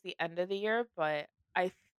towards the end of the year, but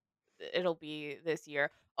it'll be this year.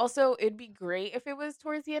 Also, it'd be great if it was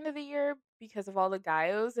towards the end of the year because of all the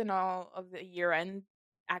Gaios and all of the year-end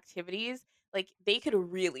activities. Like they could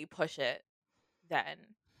really push it then,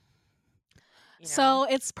 you know. So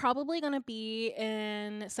it's probably going to be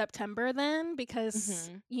in September then, because,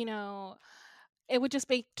 Hmm. it would just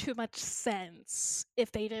make too much sense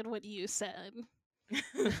if they did what you said.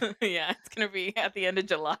 Yeah, it's gonna be at the end of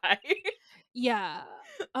July. Yeah.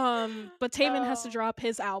 But Taman has to Oh. drop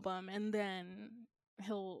his album, and then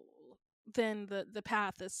he'll then the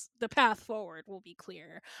path forward will be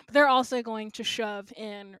clear. But they're also going to shove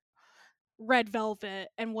in Red Velvet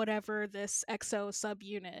and whatever this EXO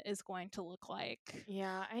subunit is going to look like.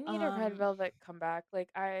 Yeah, I need a Red Um Velvet comeback. Like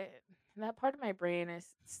that part of my brain is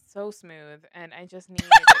so smooth, and I just need.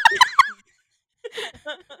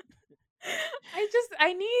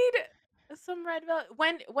 I need some Red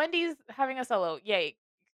Velvet. Wendy's having a solo. Yay,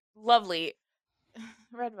 lovely.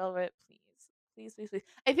 Red Velvet, please. Please, please, please.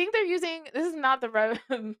 I think they're using this is not the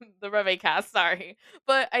the Reve cast, sorry.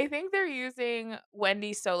 But I think they're using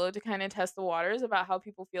Wendy's solo to kind of test the waters about how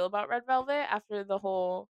people feel about Red Velvet after the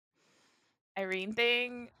whole Irene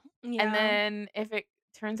thing. And yeah. then if it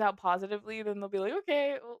turns out positively, then they'll be like,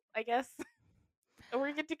 okay, well, I guess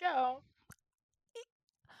we're good to go.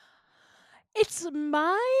 It's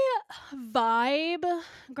my vibe.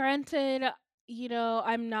 Granted,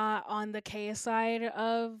 I'm not on the K side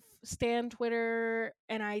of Stan Twitter,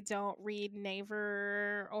 and I don't read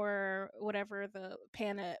Naver or whatever the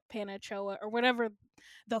Panachoa or whatever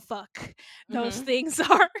the fuck those Hmm. things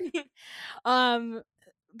are. um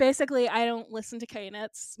Basically, I don't listen to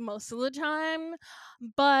K-Nets most of the time,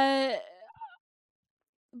 but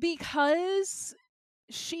because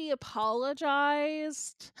she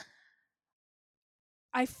apologized,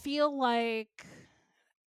 I feel like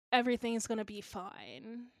everything's gonna be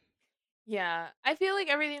fine. Yeah, I feel like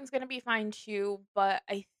everything's gonna be fine too, but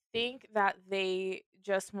I think that they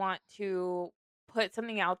just want to put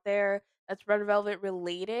something out there that's Red Velvet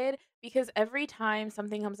related because every time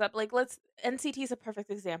something comes up, like let's NCT is a perfect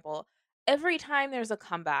example. Every time there's a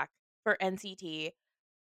comeback for NCT,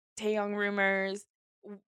 Taeyong rumors,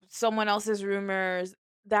 someone else's rumors,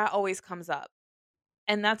 that always comes up.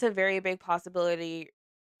 And that's a very big possibility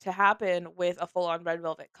to happen with a full-on Red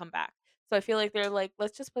Velvet comeback. So I feel like they're like,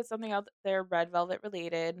 let's just put something out there Red Velvet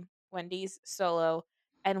related, Wendy's solo,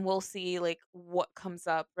 and we'll see like what comes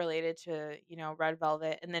up related to, Red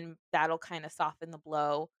Velvet, and then that'll kind of soften the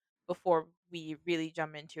blow before we really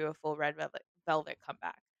jump into a full Red Velvet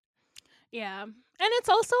comeback. Yeah. And it's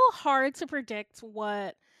also hard to predict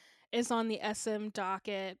what is on the SM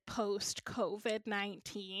docket post COVID-19,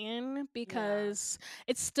 Yeah. because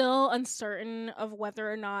it's still uncertain of whether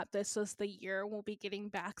or not this is the year we'll be getting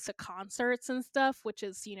back to concerts and stuff, which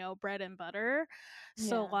is, bread and butter.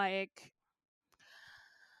 So, Yeah. like,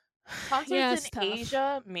 Concerts yeah, in it's tough.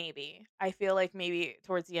 Asia, maybe. I feel like maybe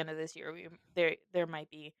towards the end of this year, there might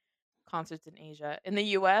be concerts in Asia. In the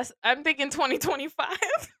US, I'm thinking 2025.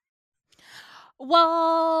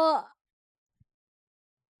 Well,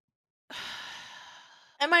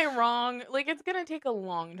 Am I wrong? Like it's gonna take a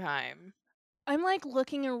long time. I'm like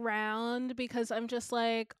looking around because I'm just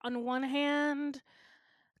like, on one hand,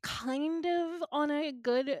 kind of on a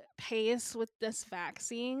good pace with this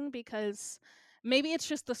vaccine, because maybe it's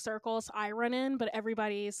just the circles I run in, but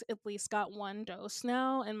everybody's at least got one dose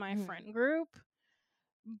now in my Mhm. friend group.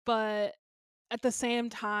 But at the same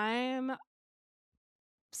time,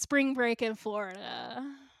 spring break in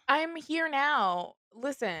Florida. I'm here now.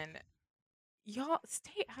 Listen, y'all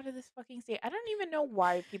stay out of this fucking state. I don't even know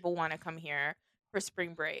why people want to come here for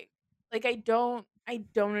spring break. Like I don't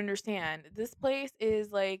understand. This place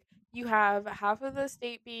is like you have half of the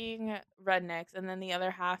state being rednecks and then the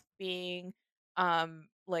other half being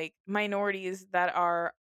like minorities that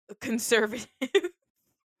are conservative that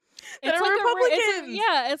It's are like Republicans.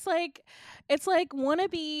 yeah, it's like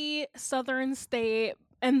wannabe southern state,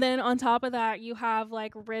 and then on top of that you have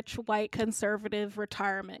like rich white conservative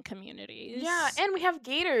retirement Yeah, communities. and we have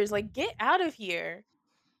gators. Like get out of here.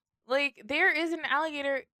 Like there is an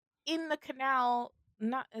alligator in the canal,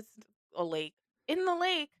 not it's a lake. In the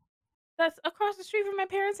lake that's across the street from my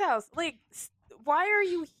parents' house. Like why are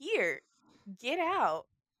you here? Get out.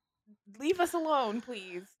 Leave us alone,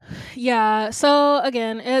 please. Yeah, so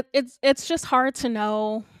again, it's just hard to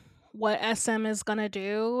know what SM is going to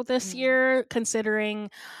do this Mhm. year, considering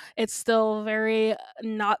it's still very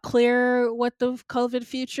not clear what the COVID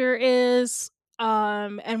future is,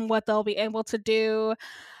 and what they'll be able to do.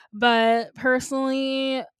 But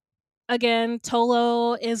personally, again,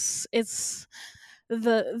 Tolo is it's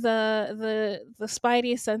the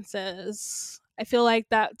spidey senses. I feel like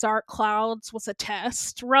that Dark Clouds was a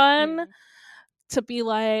test run Yeah. to be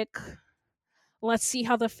like, let's see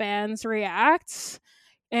how the fans react.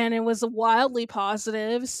 and it was wildly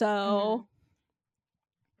positive. So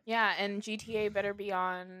yeah, and GTA better be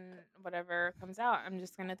on whatever comes out. I'm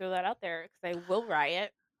just gonna throw that out there because I will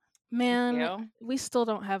riot. man, You. we still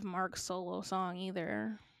don't have Mark's solo song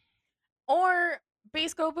either. Or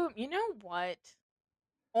Bass Go Boom. You know what?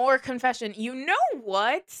 Or Confession. You know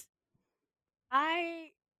what?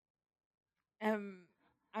 I am.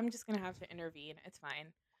 I'm just gonna have to intervene. It's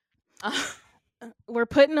fine. We're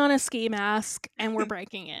putting on a ski mask and we're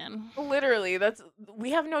breaking in. Literally,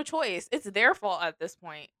 we have no choice. It's their fault at this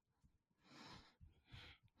point.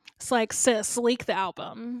 It's like, sis, leak the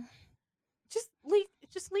album. Just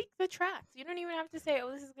leak the tracks. You don't even have to say,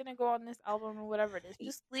 "Oh, this is gonna go on this album" or whatever it is.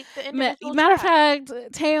 Just leak the individual Matter of tracks.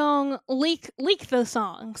 fact, Taeyong, leak the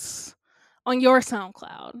songs on your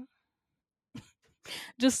SoundCloud.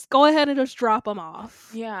 Just go ahead and just drop them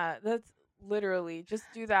off. Yeah, that's literally just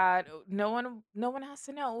do that. No one has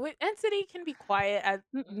to know. NCT can be quiet.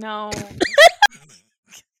 No.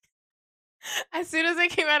 As soon as it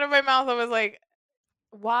came out of my mouth, I was like,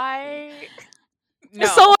 "Why?" No.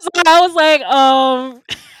 So I was like,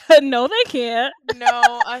 no, they can't.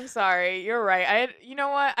 No, I'm sorry. You're right. You know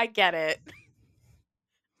what? I get it.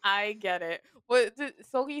 I get it. What did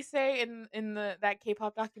Sogi say in that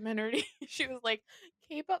K-pop documentary? She was like,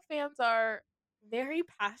 "K-pop fans are very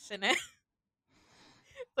passionate."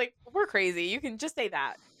 Like, we're crazy. You can just say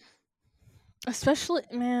that. Especially,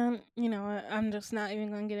 man, you know, I'm just not even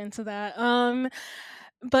gonna get into that.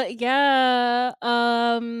 But yeah,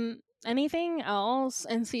 anything else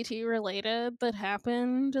NCT related that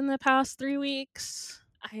happened in the past 3 weeks?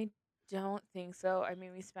 I don't think so. I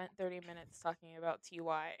mean, we spent 30 minutes talking about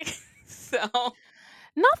TY. So,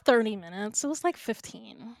 Not 30 minutes. It was like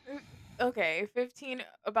 15. okay, 15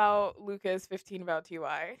 about Lucas, 15 about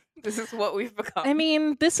TY. This is what we've become. I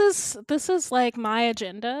mean, this is like my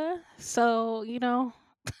agenda. So, you know.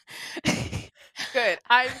 Good.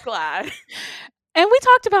 I'm glad. And we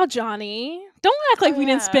talked about Johnny. Don't act like Oh, we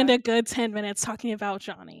didn't spend yeah. a good 10 minutes talking about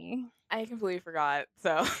Johnny. I completely forgot.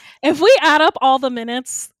 So, If we add up all the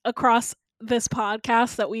minutes across this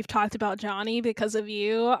podcast that we've talked about Johnny because of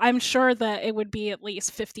you, I'm sure that it would be at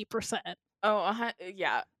least 50%.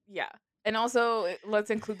 yeah. And also, let's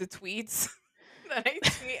include the tweets that I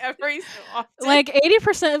tweet every so often. Like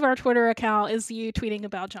 80% of our Twitter account is you tweeting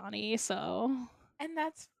about Johnny, so. And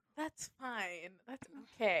that's fine. That's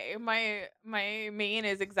okay. My main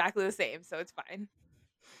is exactly the same, so it's fine.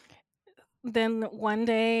 Then one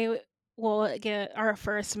day we'll get our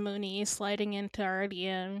first Mooney sliding into our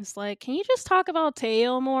DMs. Like, can you just talk about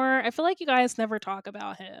Taeil more? I feel like you guys never talk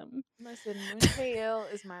about him. Listen, Moon Taeil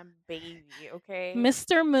is my baby, okay?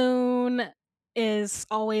 Mr. Moon is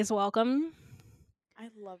always welcome. I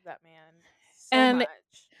love that man so And much.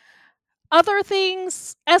 other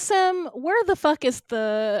things, SM, where the fuck is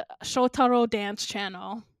the Shotaro dance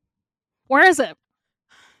channel? Where is it?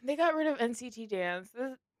 They got rid of NCT Dance.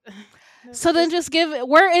 So then just give it,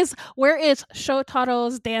 where is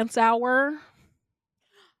Shotaro's dance hour?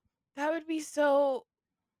 That would be so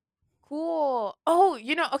cool. Oh,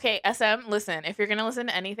 okay, SM, listen, if you're gonna listen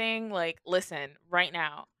to anything, like, listen right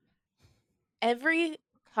now. Every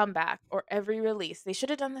comeback or every release, they should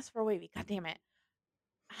have done this for Wavy, god damn it.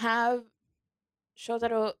 Have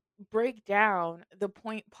Shotaro break down the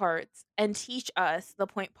point parts and teach us the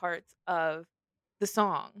point parts of the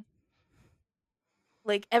song.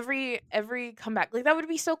 Like, every comeback. Like, that would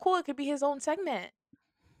be so cool. It could be his own segment.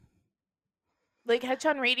 Like,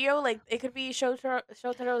 Haechan Radio, like, it could be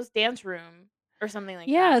Shotaro's dance room or something like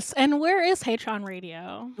that. Yes, and where is Haechan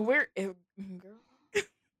Radio? Girl.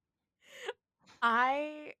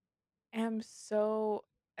 I am so...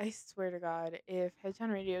 I swear to God, if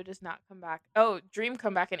Haechan Radio does not come back... Oh, Dream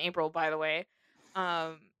come back in April, by the way.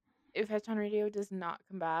 If Haechan Radio does not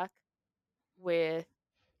come back with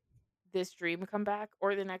this Dream comeback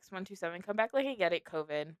or the next 127 comeback, like, I get it,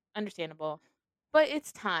 COVID, understandable, but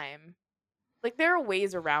it's time. Like, there are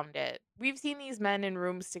ways around it. We've seen these men in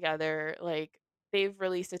rooms together. Like, they've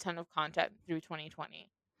released a ton of content through 2020.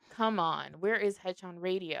 Come on, where is Haechan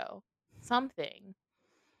Radio? Something.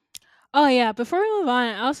 Oh yeah, before we move on,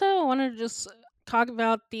 I also want to just talk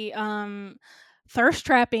about the thirst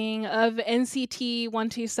trapping of NCT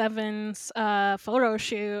 127's photo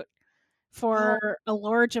shoot for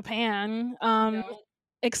Allure Japan. No.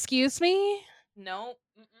 Excuse me? No.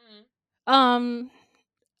 Mm-mm.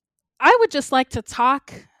 I would just like to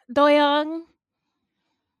talk, Doyoung.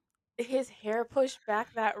 His hair pushed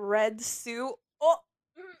back, that red suit. Oh.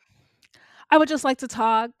 I would just like to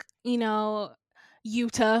talk,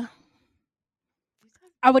 Yuta.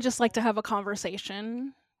 I would just like to have a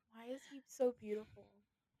conversation. Why is he so beautiful?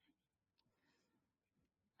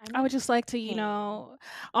 I would just like to, Taeyong.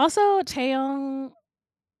 also Taeyong.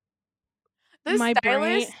 The My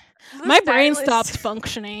brain, stylist, my brain stopped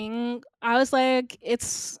functioning. I was like,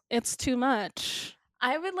 it's too much.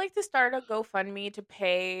 I would like to start a GoFundMe to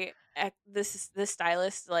pay this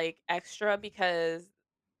stylist like extra because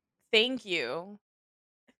thank you,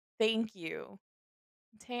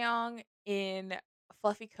 Taeyong in a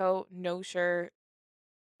fluffy coat, no shirt.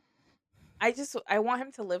 I want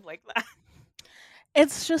him to live like that.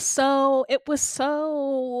 It's just it was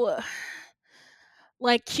so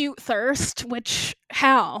like cute thirst, which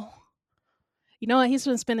how? You know what? He's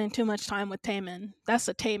been spending too much time with Taemin. That's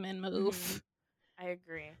a Taemin move. I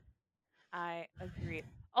agree.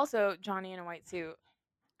 Also, Johnny in a white suit.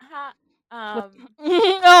 Ha, Oh,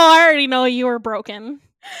 I already know you were broken.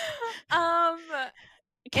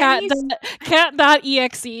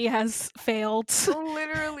 Cat.exe has failed.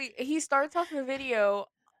 Literally, he starts off the video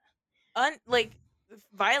like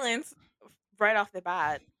violence right off the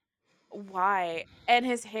bat. Why? And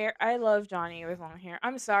his hair, I love Johnny with long hair.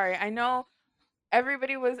 I'm sorry. I know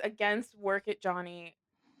everybody was against work at Johnny.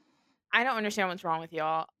 I don't understand what's wrong with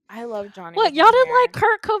y'all. I love Johnny. What, y'all didn't like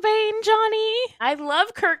Kurt Cobain Johnny? I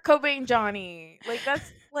love Kurt Cobain Johnny. Like,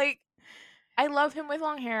 that's like, I love him with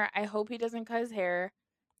long hair. I hope he doesn't cut his hair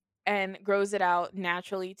and grows it out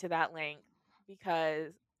naturally to that length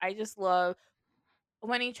because I just love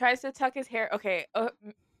when he tries to tuck his hair. Okay,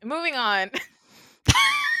 moving on.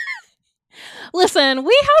 Listen,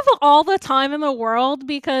 we have all the time in the world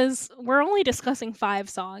because we're only discussing 5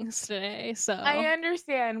 songs today. So I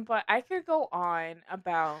understand, but I could go on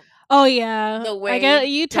about. Oh yeah, the way I get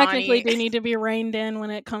you Johnny... technically do need to be reined in when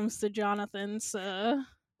it comes to Jonathan's.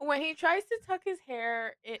 When he tries to tuck his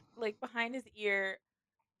hair, like behind his ear,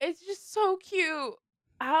 it's just so cute.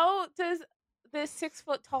 How does this 6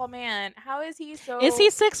 foot tall man? How is he so? Is he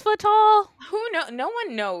 6 foot tall? Who knows? No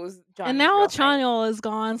one knows. Johnny's and now Chanyeol is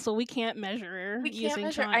gone, so we can't measure. We can't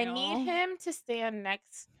measure. Chanyeol. I need him to stand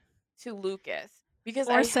next to Lucas because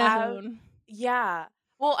or Sehun. Yeah.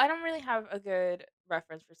 Well, I don't really have a good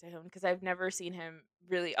reference for Sehun because I've never seen him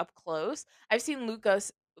really up close. I've seen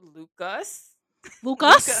Lucas.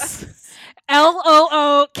 Lookas.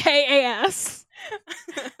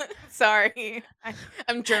 Sorry,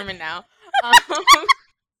 I'm German now.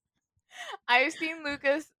 I've seen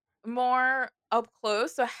Lucas more up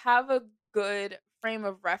close, so have a good frame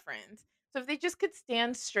of reference. So if they just could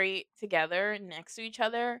stand straight together next to each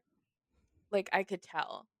other, like I could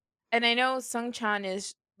tell. And I know Sungchan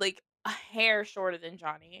is like a hair shorter than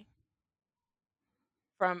Johnny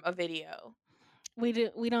from a video.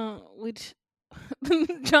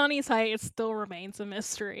 Johnny's height still remains a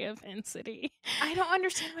mystery of NCT. I don't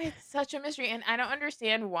understand why it's such a mystery, and I don't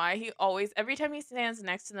understand why he always, every time he stands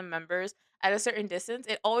next to the members at a certain distance,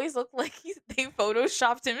 it always looked like they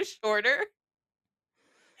photoshopped him shorter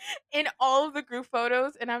in all of the group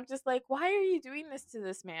photos, and I'm just like, why are you doing this to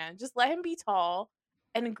this man? Just let him be tall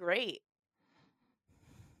and great.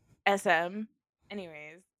 SM.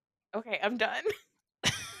 Anyways, okay, I'm done.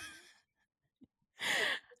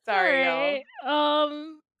 Sorry, right.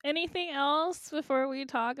 y'all. Anything else before we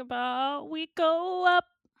talk about We Go Up?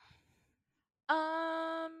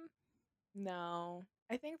 No.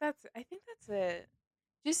 I think that's it.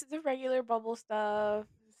 Just the regular bubble stuff.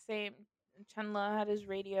 Same. Chenla had his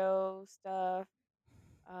radio stuff.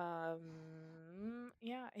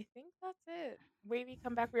 Yeah, I think that's it. Wavy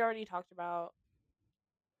comeback we already talked about.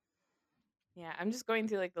 Yeah, I'm just going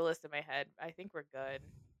through like the list in my head. I think we're good.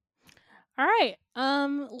 All right.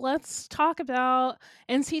 Let's talk about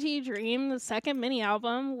NCT Dream, the second mini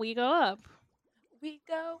album, We Go Up. We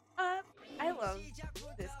Go Up. I love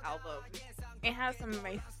this album. It has some of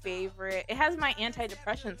my favorite. It has my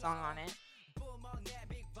anti-depression song on it.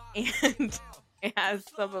 And it has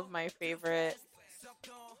some of my favorite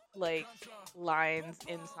like lines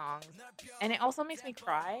in songs. And it also makes me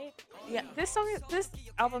cry. Yeah, this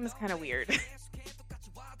album is kind of weird.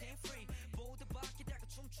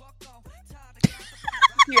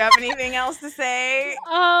 Do you have anything else to say?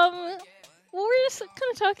 Well, we're just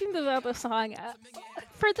kind of talking about the song.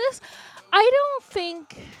 For this, I don't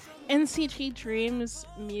think NCT Dream's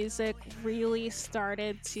music really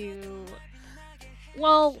started to...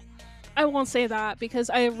 Well, I won't say that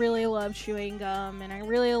because I really love Chewing Gum and I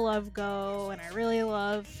really love Go and I really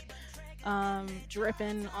love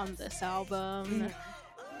Drippin' on this album. Mm-hmm.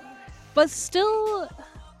 But still...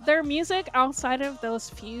 their music outside of those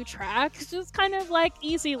few tracks just kind of like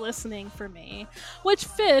easy listening for me, which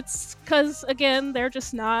fits because again they're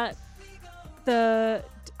just not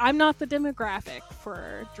I'm not the demographic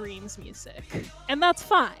for Dream's music, and that's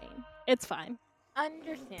fine. It's fine.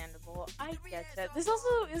 Understandable. I get that. This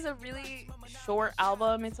also is a really short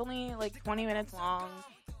album. It's only like 20 minutes long.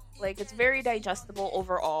 Like, it's very digestible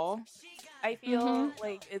overall. I Mm-hmm. feel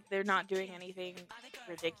like they're not doing anything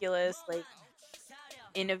ridiculous, like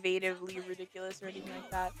innovatively ridiculous or anything like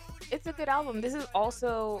that. It's a good album. This is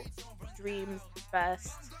also Dream's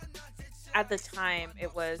best, at the time,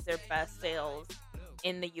 it was their best sales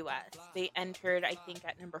in the US. They entered, I think,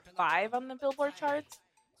 at number 5 on the Billboard charts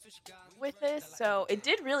with this, so it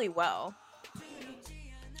did really well.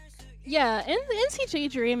 Yeah, and the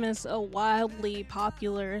NCT Dream is a wildly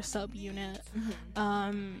popular subunit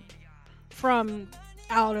from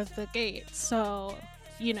out of the gate. So,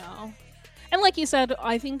 you know. And like you said,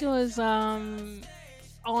 I think it was on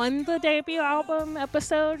the debut album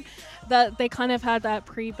episode that they kind of had that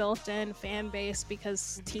pre-built in fan base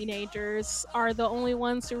because teenagers are the only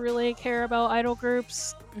ones who really care about idol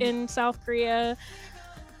groups in South Korea.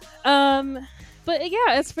 But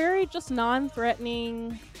yeah, it's very just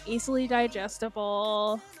non-threatening, easily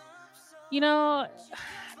digestible. You know,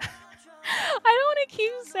 I don't want to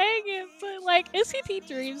keep saying it, but like NCT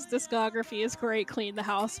Dream's discography is great clean the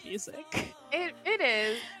house music. It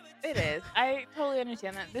is. It is. I totally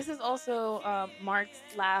understand that. This is also Mark's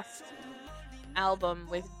last album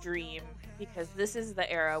with Dream because this is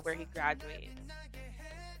the era where he graduates,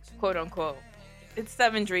 quote unquote. It's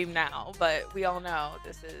 7 Dream now, but we all know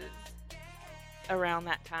this is around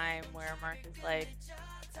that time where Mark is like,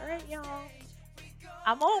 all right, y'all,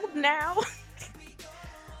 I'm old now.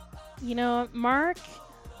 You know, Mark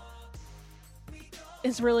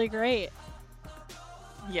is really great.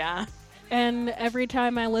 Yeah. And every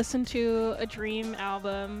time I listen to a Dream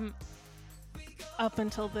album up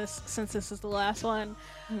until this, since this is the last one,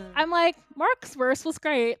 I'm like, Mark's verse was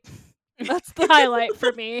great. That's the highlight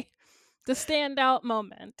for me. The standout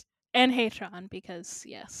moment. And Haechan, because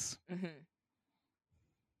yes.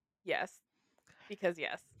 Yes. Because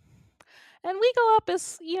yes. And We Go Up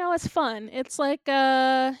is, you know, it's fun. It's like,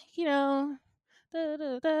 you know,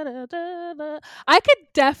 I could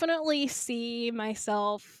definitely see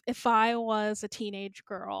myself if I was a teenage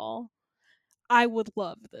girl. I would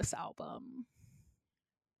love this album.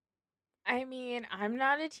 I mean, I'm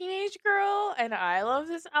not a teenage girl and I love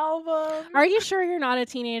this album. Are you sure you're not a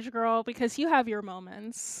teenage girl? Because you have your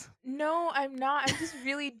moments. No, I'm not. I'm just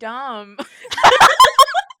really dumb.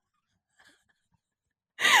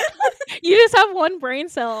 You just have one brain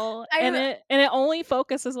cell and it only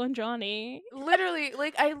focuses on Johnny. Literally,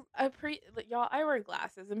 like y'all, I wear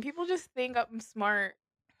glasses and people just think I'm smart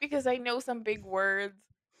because I know some big words.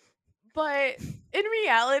 But in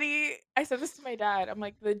reality, I said this to my dad. I'm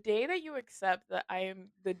like, the day that you accept that I am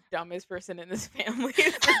the dumbest person in this family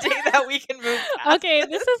is the day that we can move past Okay,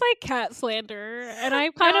 this is like cat slander, and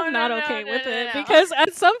I'm kind of not okay with it because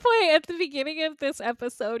at some point at the beginning of this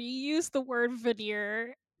episode, you used the word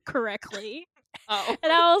veneer correctly. Oh.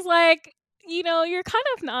 And I was like, you know, you're kind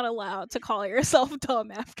of not allowed to call yourself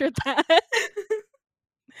dumb after that.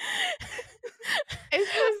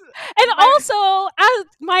 And also, as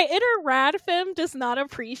my inner Radfem does not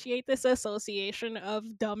appreciate this association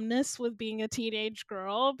of dumbness with being a teenage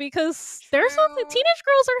girl because there's something, teenage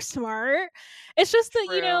girls are smart. It's just that,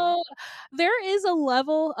 you know, there is a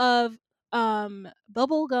level of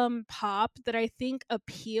bubblegum pop that I think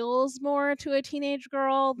appeals more to a teenage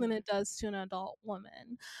girl than it does to an adult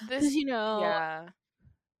woman. Because, you know,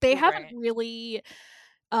 they haven't really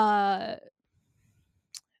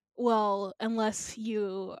well, unless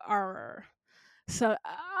you are. So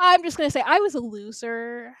I'm just gonna say I was a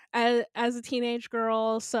loser as a teenage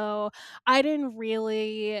girl, so I didn't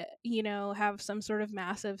really, you know, have some sort of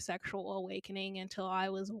massive sexual awakening until I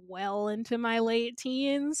was well into my late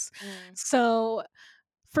teens. So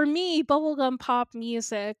for me, bubblegum pop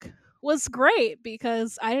music was great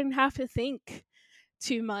because I didn't have to think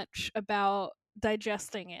too much about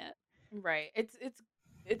digesting it. Right.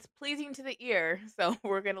 It's pleasing to the ear, so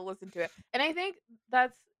we're gonna listen to it. And I think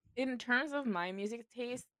that's, in terms of my music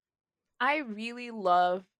taste, I really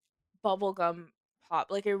love bubblegum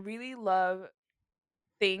pop. Like, I really love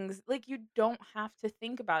things like you don't have to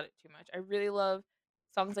think about it too much. I really love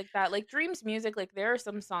songs like that. Like Dream's music, like there are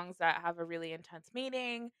some songs that have a really intense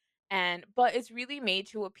meaning, but it's really made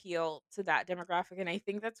to appeal to that demographic, and I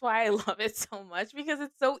think that's why I love it so much because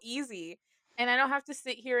it's so easy. And I don't have to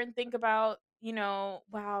sit here and think about, you know,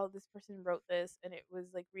 wow, this person wrote this and it was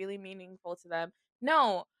like really meaningful to them.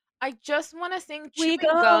 No, I just want to sing Chewing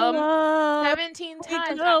Gum 17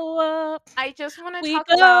 times. I just want to talk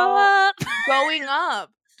about going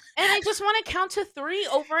up. And I just want to count to 3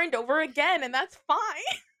 over and over again, and that's fine.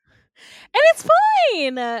 And it's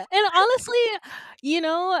fine. And honestly, you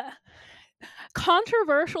know,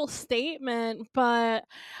 controversial statement, but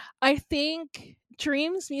I think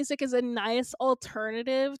Dreams music is a nice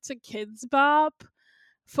alternative to Kids Bop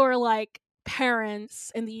for like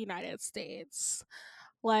parents in the United States.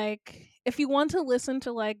 Like, if you want to listen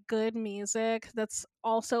to like good music that's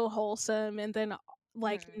also wholesome and then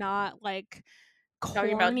like Mm. not like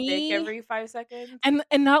Talking about dick corny every 5 seconds. and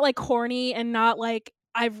not like corny and not like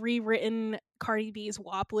I've rewritten Cardi B's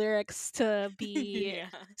WAP lyrics to be Yeah.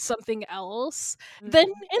 something else, then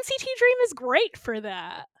NCT Dream is great for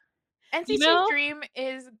that. You NCT know? Dream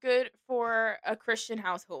is good for a Christian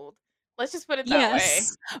household. Let's just put it that way.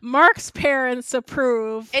 Yes. Mark's parents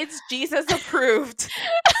approve. It's Jesus approved.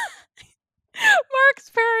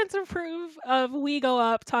 Mark's parents approve of We Go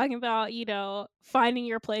Up talking about, finding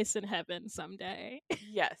your place in heaven someday.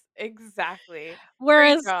 Yes, exactly.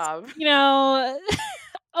 Whereas, Great job.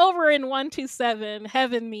 over in 127,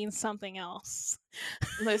 heaven means something else.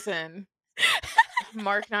 Listen,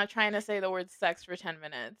 Mark not trying to say the word sex for 10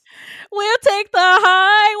 minutes. We'll take the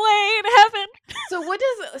highway in heaven. So what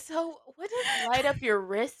does light up your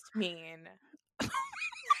wrist mean?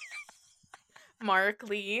 Mark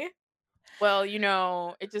Lee? Well,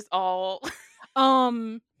 it just all well,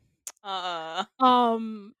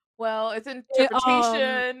 it's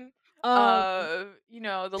interpretation of,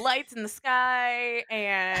 the lights in the sky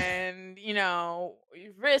and,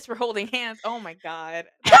 wrists for holding hands. Oh my god.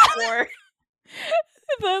 That poor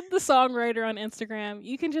the songwriter on Instagram,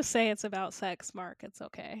 you can just say it's about sex, Mark. It's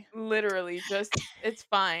okay. literally just it's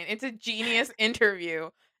fine. It's a genius interview.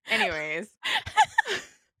 Anyways,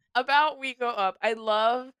 about We Go Up, I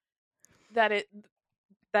love that it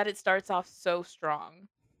starts off so strong.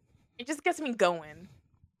 It just gets me going.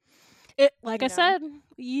 I said,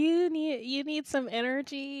 you need some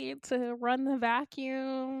energy to run the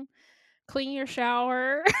vacuum, clean your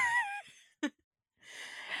shower.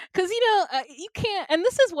 Because you can't, and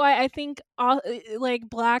this is why I think like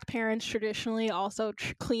Black parents traditionally also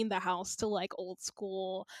clean the house to like old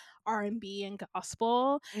school R&B and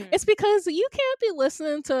gospel. It's because you can't be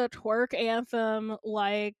listening to a twerk anthem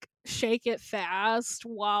like Shake It Fast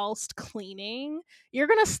whilst cleaning. You're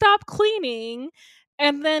gonna stop cleaning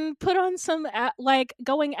and then put on some like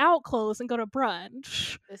going out clothes and go to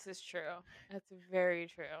brunch. This is true. That's very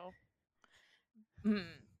true.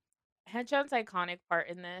 Haechan's iconic part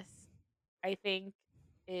in this, I think,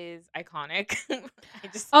 is iconic.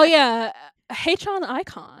 Oh yeah, Haechan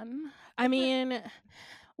icon. I mean,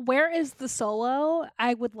 where is the solo?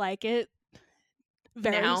 I would like it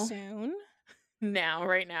very soon. Now,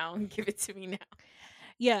 right now. Give it to me now.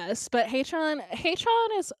 Yes, but Haechan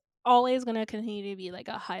is always going to continue to be like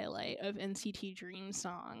a highlight of NCT Dream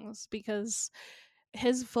songs because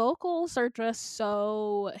his vocals are just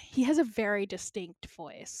he has a very distinct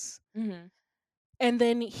voice. And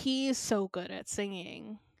then he's so good at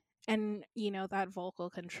singing and that vocal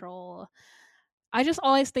control. I just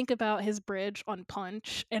always think about his bridge on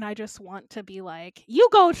Punch and I just want to be like, you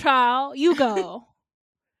go, child, you go.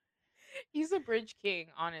 He's a bridge king,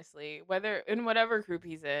 honestly. Whether in whatever group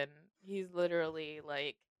he's in, he's literally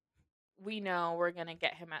like, we know we're gonna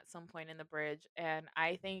get him at some point in the bridge. And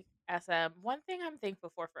I think SM, one thing I'm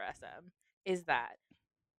thankful for SM is that,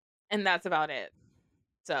 and that's about it.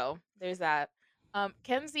 So there's that.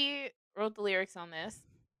 Kenzie wrote the lyrics on this.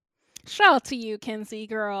 Shout out to you, Kenzie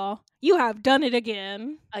girl. You have done it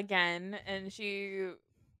again. And she,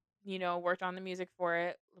 worked on the music for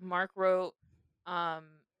it. Mark wrote on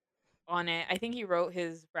it. I think he wrote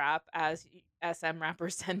his rap as SM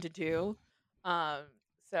rappers tend to do.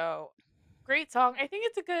 So great song. I think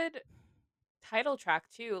it's a good title track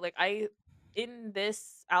too. Like in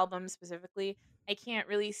this album specifically, I can't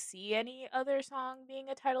really see any other song being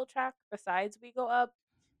a title track besides We Go Up.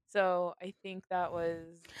 So I think that was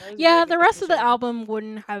yeah, really the rest of the album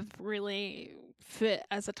wouldn't have really fit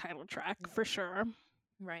as a title track for sure.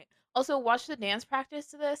 Right. Also, watch the dance practice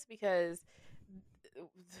to this because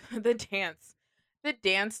the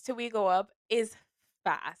dance to We Go Up is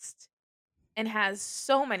fast and has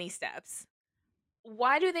so many steps.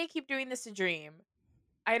 Why do they keep doing this to Dream?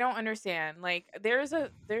 I don't understand. Like there's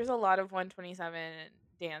a lot of 127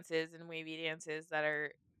 dances and wavy dances that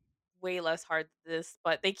are way less hard than this,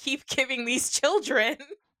 but they keep giving these children.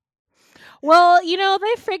 Well,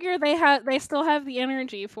 they figure they still have the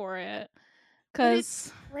energy for it.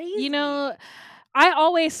 Cuz I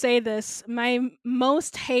always say this, my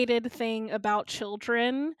most hated thing about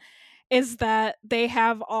children is that they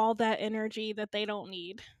have all that energy that they don't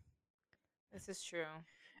need. This is true.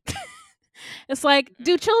 It's like,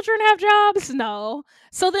 do children have jobs? No.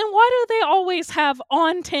 So then why do they always have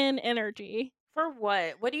on 10 energy? For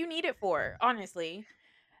what? What do you need it for? Honestly.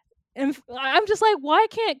 And I'm just like, why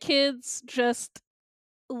can't kids just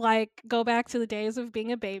like go back to the days of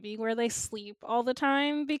being a baby where they sleep all the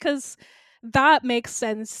time? Because that makes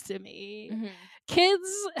sense to me. Mm-hmm. Kids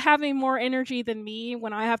having more energy than me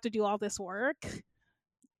when I have to do all this work,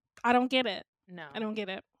 I don't get it. No, I don't get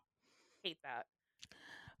it. hate that.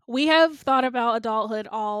 We have thought about adulthood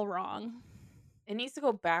all wrong. It needs to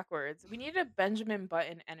go backwards. We need a Benjamin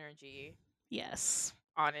Button energy. Yes.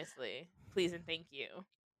 Honestly, please and thank you.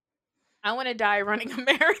 I want to die running a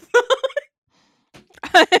marathon.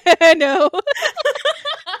 I know.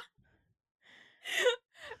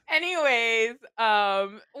 Anyways,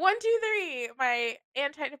 1, 2, 3, my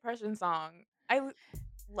antidepressant song.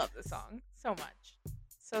 Love the song so much,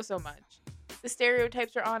 so much. The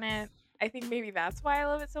stereotypes are on it. I think maybe that's why I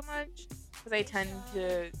love it so much, because I tend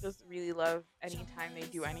to just really love anytime they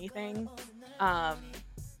do anything.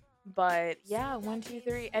 But yeah, 1, 2,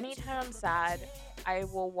 3. Anytime I'm sad, I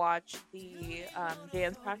will watch the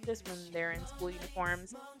dance practice when they're in school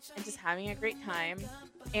uniforms and just having a great time.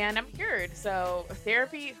 And I'm cured. So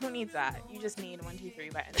therapy, who needs that? You just need 1, 2, 3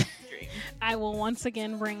 by NCT Dream. I will once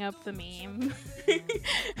again bring up the meme.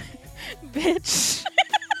 Bitch.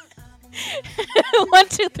 1,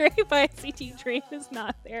 2, 3 by NCT Dream is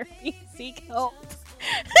not therapy. Seek help.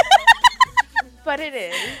 But it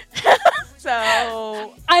is. So,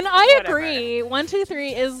 and I whatever. agree. 1, 2,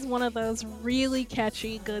 3 is one of those really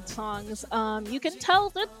catchy, good songs. You can tell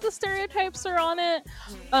that the stereotypes are on it.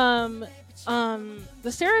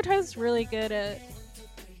 The stereotypes really good at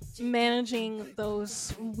managing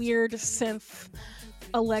those weird synth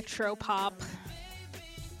electro pop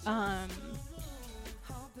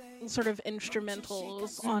sort of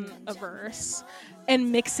instrumentals on a verse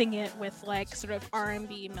and mixing it with like sort of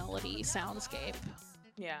R&B melody soundscape.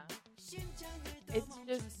 Yeah. It's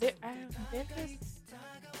just they're just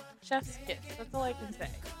chef's kiss. That's all I can say.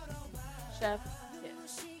 Chef's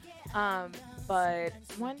kiss. But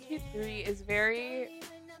 1, 2, 3 is very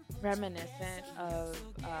reminiscent of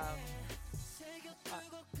I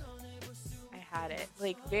had it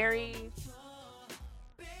like very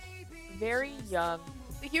young.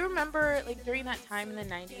 Like you remember like during that time in the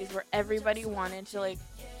 90s where everybody wanted to like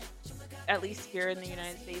at least here in the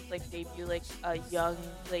United States like debut like a young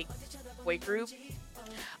like boy group.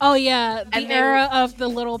 Oh yeah, the And era of the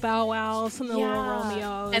little Bow Wows and the little Yeah.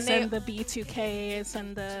 Romeos And they- and the B2Ks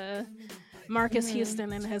and the Marcus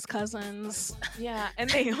Houston and his cousins. Yeah, and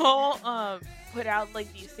they all put out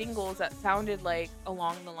like these singles that sounded like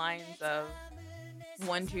along the lines of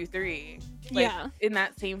 1, 2, 3. Like, Yeah. in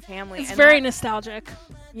that same family. It's And very that- nostalgic.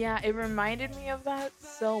 Yeah, it reminded me of that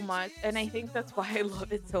so much, and I think that's why I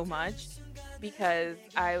love it so much, because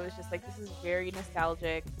I was just like, this is very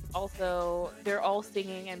nostalgic. Also, they're all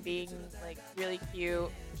singing and being like really cute,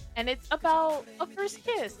 and it's about a first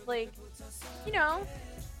kiss. Like, you know,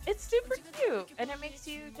 it's super cute, and it makes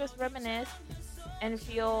you just reminisce and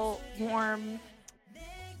feel warm.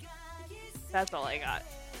 That's all I got.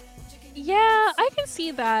 Yeah, I can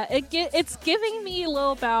see that. It's giving me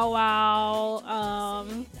Lil Bow Wow,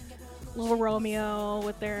 Lil Romeo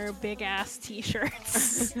with their big ass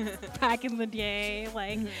t-shirts back in the day,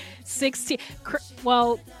 like 16.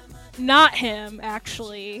 Well, not him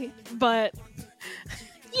actually, but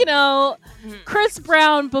you know, Chris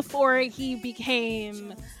Brown before he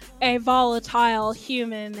became a volatile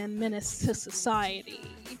human and menace to society.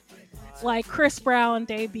 Like Chris Brown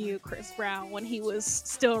debut Chris Brown when he was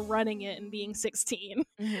still running it and being 16.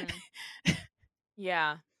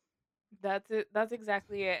 Yeah, that's it. That's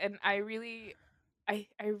exactly it. And I really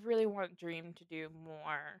want Dream to do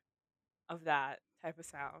more of that type of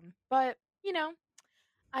sound. But you know,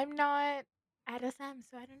 I'm not at SM,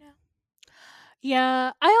 so I don't know.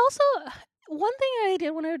 Yeah, I also one thing I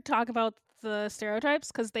did want to talk about the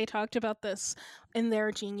stereotypes because they talked about this in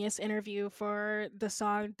their Genius interview for the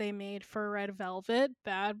song they made for Red Velvet,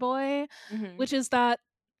 Bad Boy, which is that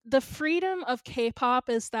the freedom of K-pop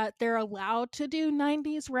is that they're allowed to do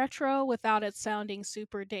 90s retro without it sounding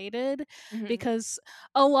super dated because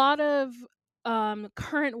a lot of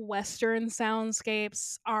current Western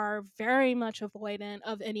soundscapes are very much avoidant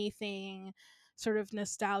of anything sort of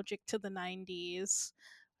nostalgic to the 90s.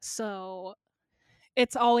 So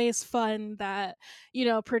it's always fun that, you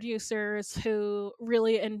know, producers who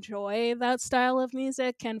really enjoy that style of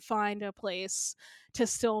music can find a place to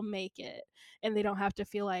still make it and they don't have to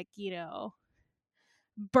feel like, you know,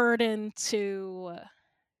 burdened to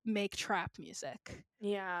make trap music.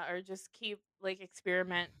 Yeah, or just keep like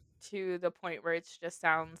experiment to the point where it just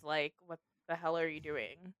sounds like what the hell are you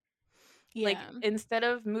doing? Yeah. Like instead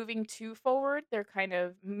of moving too forward, they're kind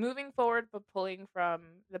of moving forward but pulling from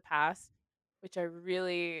the past which I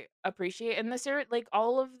really appreciate. And like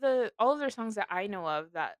all of their songs that I know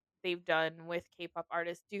of that they've done with K-pop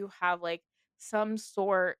artists do have like some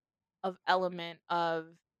sort of element of,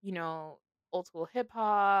 you know, old school hip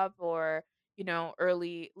hop or, you know,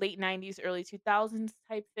 early late 90s, early 2000s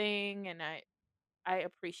type thing, and I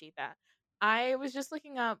appreciate that. I was just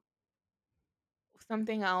looking up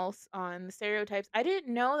something else on the stereotypes. I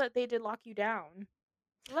didn't know that they did Lock You Down.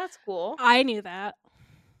 So that's cool. I knew that.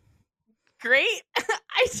 Great.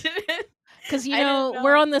 I didn't. Because, you I didn't know, know.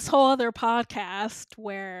 we're on this whole other podcast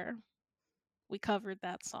where we covered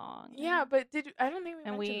that song. Yeah, but I don't think we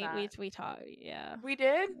And mentioned that. we talked, yeah. We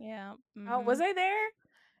did? Yeah. Oh, was I there?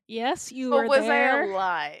 Yes, you But were was there. I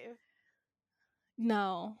alive?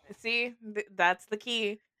 No. See, that's the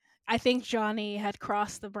key. I think Johnny had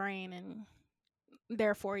crossed the brain and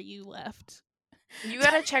therefore you left. You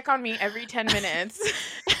gotta check on me every 10 minutes.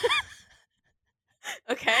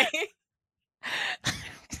 Okay?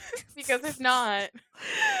 Because if not,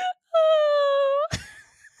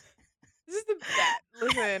 this is the best.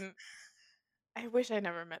 Listen, I wish I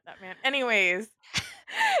never met that man. Anyways.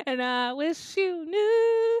 And I wish you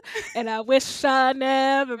knew, and I wish I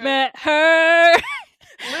never met her.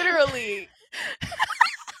 Literally.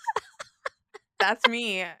 That's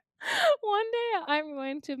me. One day I'm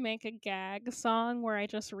going to make a gag song where I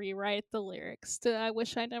just rewrite the lyrics to I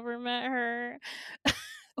Wish I Never Met Her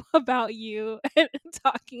about you and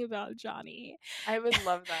talking about Johnny. I would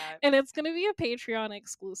love that. And it's going to be a Patreon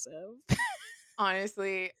exclusive.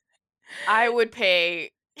 Honestly, I would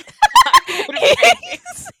pay. I would pay.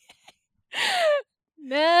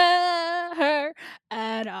 Met her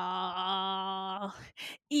at all,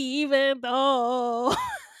 even though.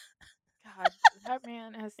 God, that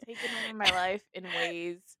man has taken over my life in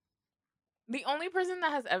ways. The only person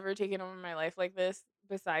that has ever taken over my life like this,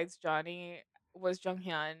 besides Johnny, was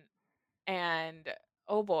Junghyun. And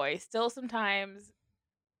oh boy, still sometimes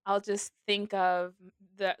I'll just think of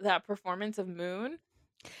that performance of Moon.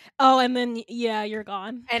 Oh, and then yeah, you're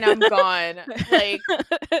gone. And I'm gone. Like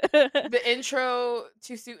the intro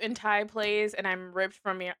to Suit and Tie plays and I'm ripped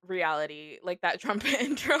from reality. Like that trumpet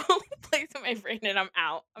intro plays in my brain and I'm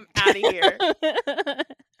out. I'm out of here.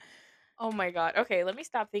 Oh my god. Okay, let me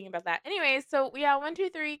stop thinking about that. Anyways, so yeah, 1, 2,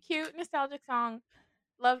 3, cute, nostalgic song.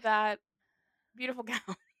 Love that. Beautiful gowns.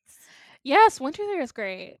 Yes, 1, 2, 3 is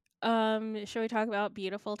great. Shall we talk about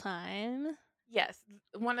Beautiful Time? Yes,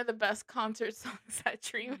 one of the best concert songs that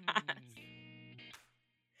Dream has.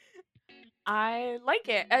 I like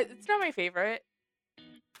it. It's not my favorite,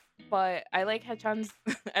 but I like Haechan's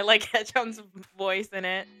I like Haechan's voice in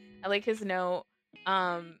it. I like his note.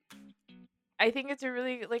 I think it's a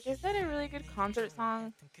really, like I said, a really good concert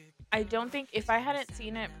song. I don't think if I hadn't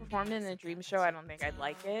seen it performed in a Dream show, I don't think I'd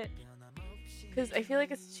like it. Because I feel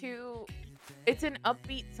like it's an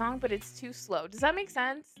upbeat song, but it's too slow. Does that make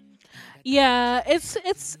sense? Yeah, it's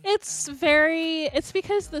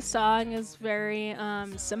because the song is very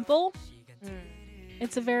simple.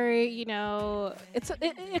 It's a very, you know,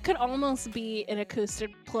 it could almost be an acoustic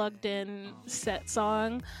plugged in set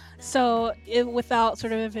song. So without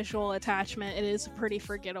sort of a visual attachment, it is a pretty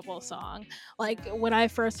forgettable song. Like when I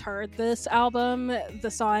first heard this album, the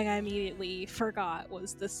song I immediately forgot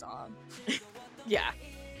was this song. Yeah,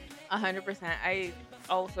 100%. I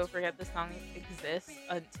also forget the song exists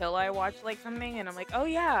until I watch like something and I'm like, oh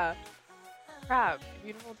yeah, crap,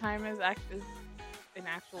 Beautiful Time is an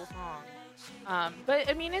actual song. But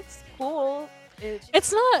I mean, it's cool.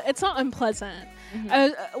 It's not unpleasant.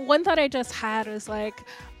 One thought I just had was like,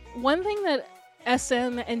 one thing that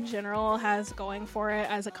SM in general has going for it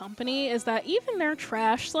as a company is that even their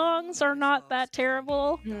trash songs are not that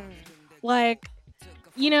terrible. Like,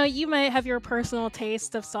 you know, you might have your personal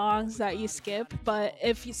taste of songs that you skip, but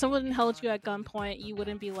if someone held you at gunpoint, you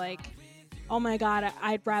wouldn't be like, oh my god,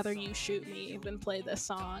 I'd rather you shoot me than play this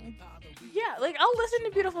song. Yeah, like I'll listen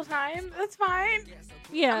to Beautiful Time. That's fine.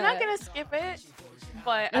 Yeah. I'm not gonna skip it,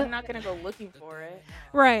 but I'm not gonna go looking for it.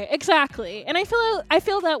 Right, exactly. And I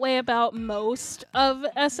feel that way about most of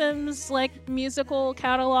SM's like musical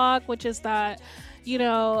catalog, which is that, you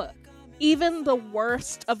know, even the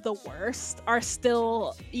worst of the worst are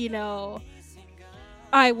still, you know,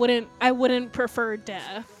 I wouldn't prefer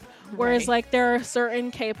death. Whereas, like, there are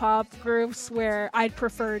certain K-pop groups where I'd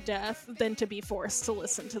prefer death than to be forced to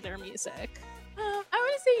listen to their music. I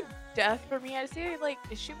wouldn't say death for me. I'd say, like,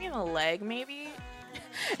 shoot me in the leg, maybe.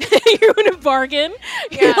 You're in a bargain.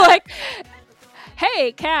 Yeah. You're like,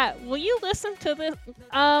 hey, Kat, will you listen to this?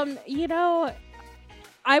 You know,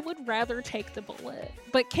 I would rather take the bullet.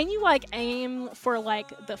 But can you, like, aim for,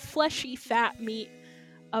 like, the fleshy fat meat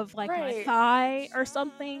of like my Right. thigh or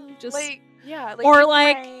something. Just Like, yeah, like or maybe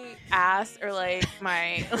like my ass or like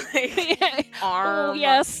my like oh arm.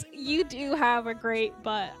 yes, you do have a great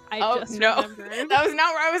butt. I Oh just no, remembered. that was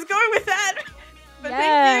not where I was going with that. But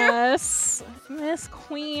thank Yes, Miss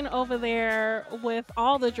Queen over there with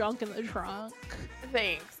all the junk in the trunk. you.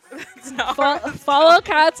 Thanks. That's not where I was Follow going.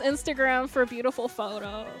 Kat's Instagram for beautiful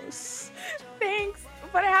photos. Thanks,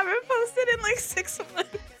 but I haven't posted in like 6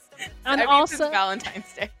 months. And I mean, also, since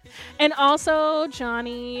Valentine's Day. and also,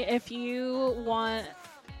 Johnny, if you want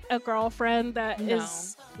a girlfriend that No.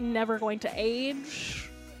 is never going to age,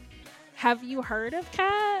 have you heard of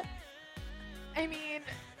Kat? I mean,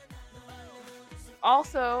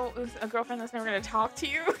 also a girlfriend that's never gonna talk to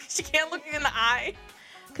you. She can't look you in the eye.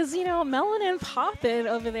 Because, you know, Melanin poppin'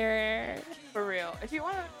 over there. For real. If you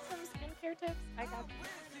want some skincare tips, I got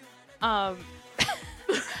you.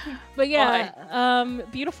 But yeah,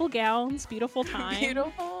 beautiful gowns, beautiful time.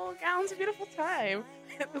 Beautiful gowns, beautiful time.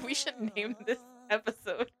 We should name this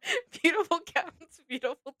episode Beautiful Gowns,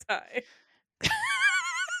 Beautiful Time.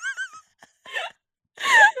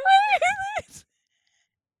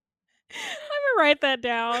 I'm gonna write that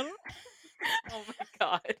down. Oh my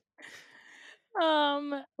god.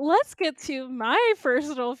 Let's get to my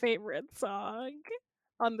personal favorite song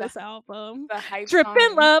on this album. The hype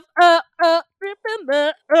Drippin' song. Love, drippin'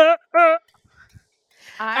 love,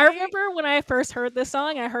 I remember when I first heard this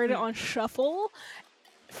song, I heard it on shuffle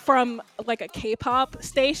from like a K-pop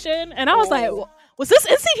station, and I was like, Oh. "Was this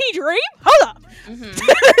NCT Dream? Hold up!"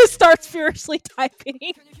 Starts furiously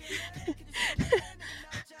typing.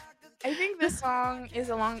 I think this song is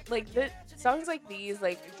along like the songs like these,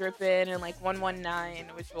 like Drippin' and like 119,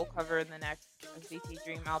 which we'll cover in the next NCT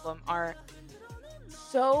Dream album, are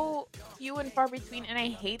so few and far between, and I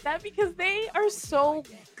hate that because they are so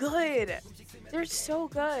good. They're so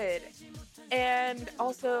good. And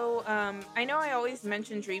also, I know I always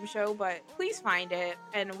mention Dream Show, but please find it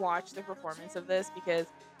and watch the performance of this because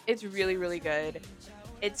it's really, really good.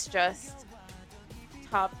 It's just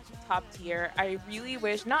top tier. I really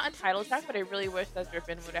wish, not a title track, but I really wish that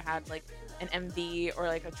Drippin' would have had like an MV or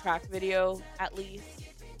like a track video at least.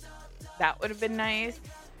 That would have been nice.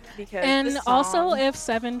 Because And this also, song- if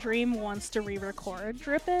Seven Dream wants to re-record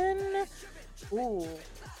Drippin', ooh,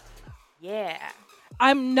 yeah.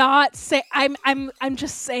 I'm not say I'm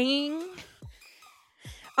just saying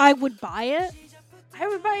I would buy it. I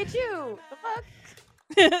would buy it too. The fuck?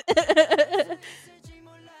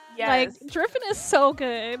 Yes. Like Drippin' is so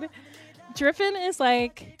good. Drippin' is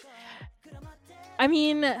like, I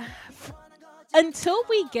mean, until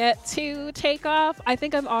we get to Takeoff, I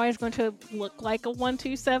think I'm always going to look like a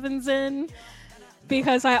 127 Zen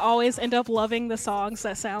because I always end up loving the songs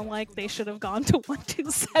that sound like they should have gone to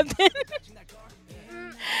 127.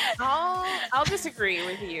 I'll disagree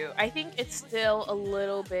with you. I think it's still a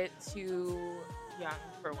little bit too young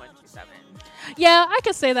for 127. Yeah, I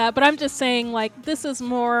could say that, but I'm just saying like this is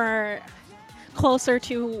more closer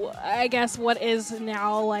to I guess what is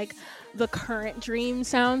now like the current Dream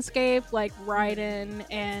soundscape, like Raiden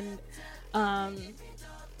and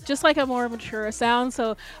just like a more mature sound.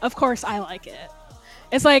 So of course I like it.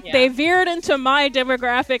 It's like they veered into my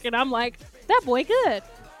demographic, and I'm like, that boy good.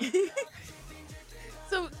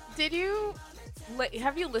 So did you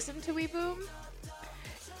have you listened to We Boom?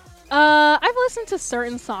 I've listened to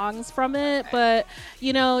certain songs from it, but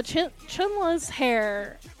you know, Chunla's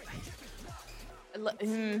hair.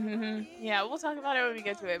 Yeah, we'll talk about it when we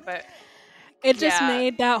get to it, but it just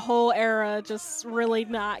made that whole era just really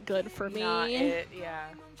not good for me. Not it, yeah.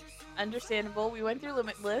 Understandable. We went through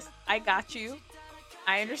Limitless. I got you.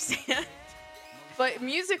 I understand. But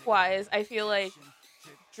music-wise, I feel like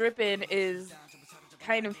Drippin' is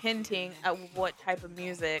kind of hinting at what type of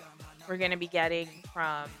music we're going to be getting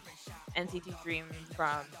from NCT Dream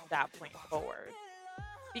from that point forward.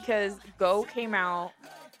 Because Go came out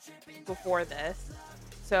before this,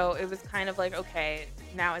 so it was kind of like, okay,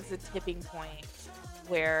 now it's a tipping point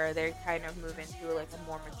where they're kind of moving to like a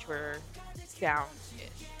more mature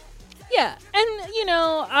sound-ish. Yeah, and you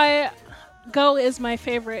know, Go is my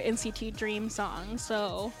favorite NCT Dream song,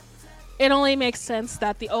 so it only makes sense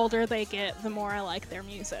that the older they get, the more I like their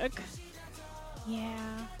music. Yeah.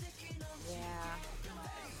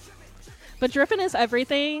 But Drippin' is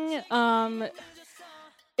everything.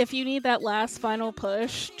 If you need that last final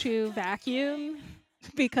push to vacuum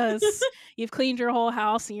because you've cleaned your whole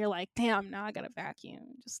house and you're like, damn, now I gotta vacuum,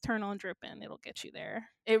 just turn on Drippin'. It'll get you there.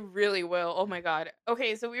 It really will. Oh my god.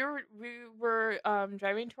 Okay, so we were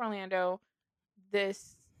driving to Orlando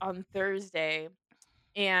this on Thursday,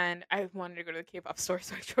 and I wanted to go to the K-pop store,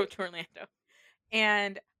 so I drove to Orlando.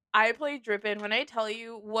 And I played Drippin'. When I tell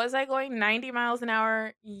you, was I going 90 miles an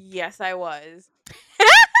hour? Yes, I was.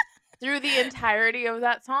 Through the entirety of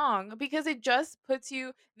that song because it just puts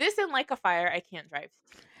you this and Like a Fire I can't drive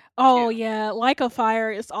Oh to. yeah, Like a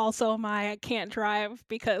Fire is also my can't drive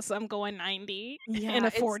because I'm going 90 in Yeah,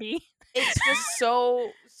 a 40. it's just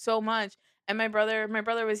so much. And my brother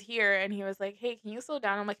was here and he was like, "Hey, can you slow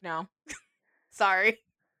down?" I'm like, "No. Sorry.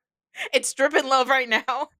 It's dripping love right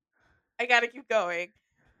now. I got to keep going."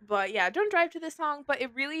 But yeah, don't drive to this song, but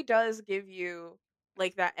it really does give you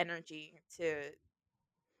like that energy to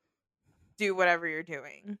do whatever you're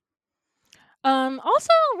doing. Also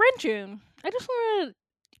Renjun. I just want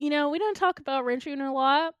to, we don't talk about Renjun a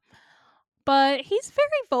lot, but he's very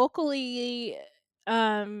vocally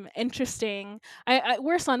interesting.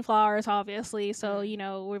 We're Sunflowers obviously, so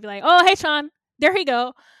Mm, we'd be like, "Oh, hey Sean, there he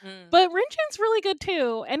go." mm. But Renjun's really good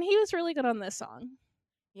too, and he was really good on this song.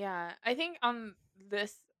 Yeah, I think on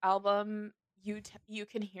this album you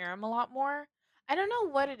can hear him a lot more. I don't know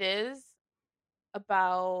what it is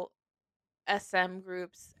about SM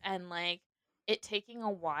groups and like it taking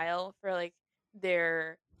a while for like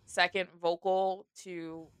their second vocal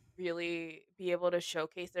to really be able to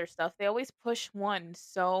showcase their stuff. They always push one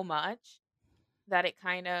so much that it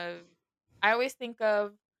kind of I always think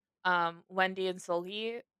of Wendy and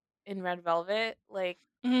Sulgi in Red Velvet. Like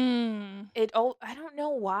Mm. I don't know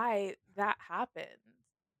why that happened.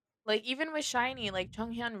 Like even with Shiny, like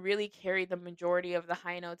Jonghyun really carried the majority of the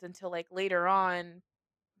high notes until like later on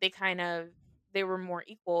they kind of they were more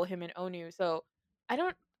equal, him and Onu. So I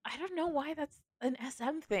don't I don't know why that's an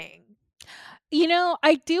SM thing.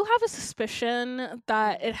 I do have a suspicion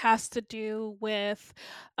that Mm, it has to do with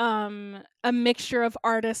a mixture of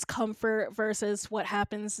artist comfort versus what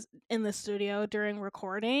happens in the studio during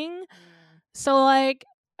recording. mm, So like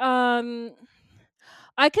um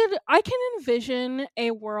I can envision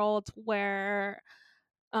a world where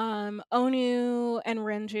Onu and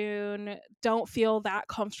Renjun don't feel that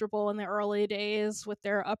comfortable in the early days with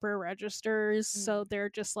their upper registers, so mm. they're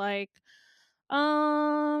just like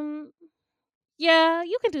um yeah,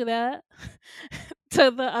 you can do that. To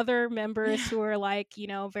the other members Yeah. who are like,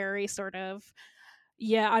 very sort of,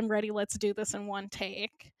 yeah, I'm ready, let's do this in one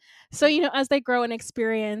take. So, Mm, as they grow in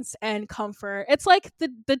experience and comfort, it's like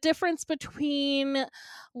the difference between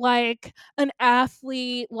like an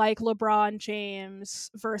athlete like LeBron James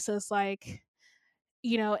versus like,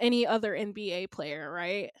 any other NBA player,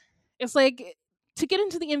 right? It's like to get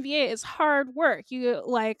into the NBA is hard work. You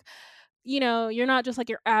like you're not just like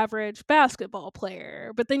your average basketball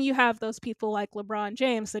player, but then you have those people like LeBron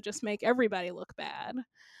James that just make everybody look bad.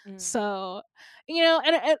 mm. So,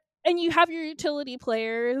 and you have your utility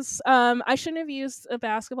players. I shouldn't have used a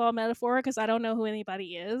basketball metaphor because I don't know who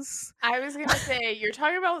anybody is. I was gonna say you're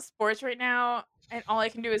talking about sports right now, and all I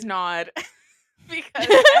can do is nod because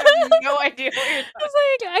I have no idea what you're talking. It's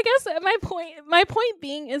like I guess my point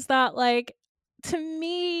being is that like to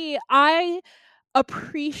me I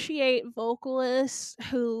appreciate vocalists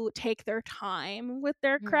who take their time with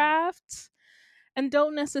their Mm, craft and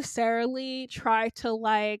don't necessarily try to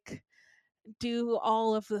like do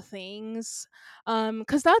all of the things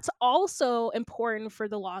cuz that's also important for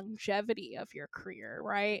the longevity of your career,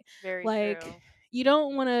 right? very Like true. you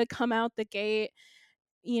don't want to come out the gate,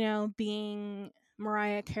 being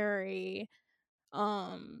Mariah Carey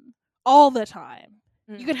um all the time.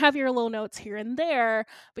 You can Mm, have your little notes here and there,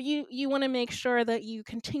 but you want to make sure that you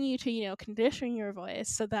continue to, condition your voice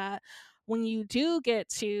so that when you do get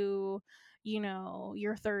to,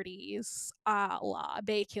 your 30s, a la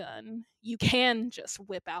Bacon, you can just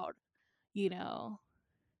whip out, you know,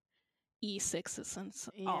 E6s and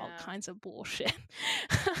all yeah. kinds of bullshit.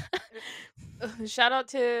 Shout out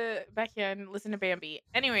to Becky and listen to Bambi.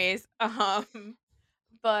 Anyways,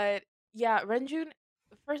 but yeah, Renjun.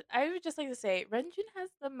 First, I would just like to say Renjun has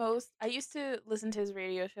the most. I used to listen to his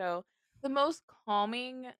radio show, the most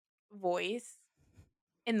calming voice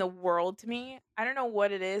in the world to me. I don't know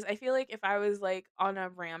what it is. I feel like if I was like on a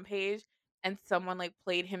rampage and someone like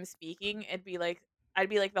played him speaking, it'd be like I'd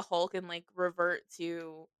be like the Hulk and like revert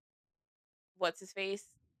to what's his face?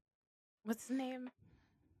 What's his name?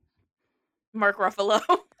 Mark Ruffalo.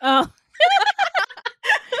 Oh,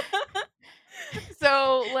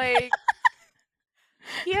 So like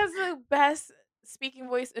he has the best speaking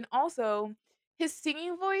voice and also his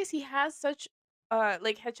singing voice, he has such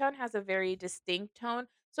like Hechan has a very distinct tone.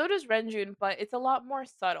 So does Renjun, but it's a lot more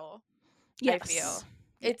subtle, I yes. feel.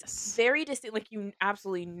 It's Yes. very distinct, like you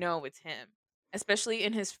absolutely know it's him. Especially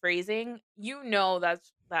in his phrasing, you know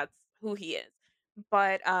that's who he is.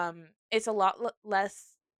 But it's a lot less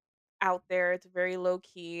out there. It's very low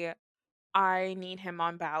key. I need him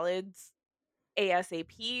on ballads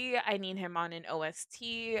ASAP. I need him on an OST.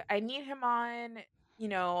 I need him on,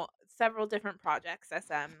 several different projects.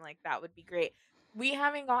 SM, like that would be great. We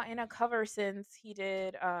haven't gotten a cover since he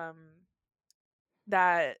did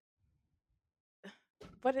that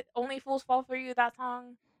Only Fools Fall for You, that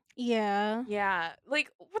song. Yeah. Yeah.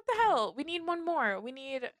 Like what the hell? We need one more. We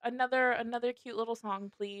need another cute little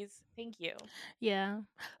song, please. Thank you. Yeah.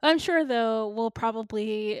 I'm sure though we'll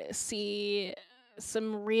probably see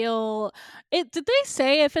some real did they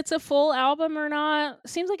say if it's a full album or not?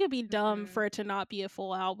 Seems like it'd be dumb for it to not be a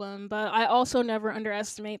full album, but I also never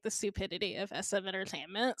underestimate the stupidity of SF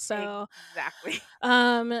Entertainment. So Exactly.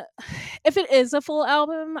 if it is a full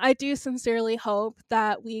album, I do sincerely hope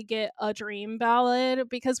that we get a Dream ballad,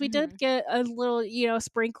 because we did get a little,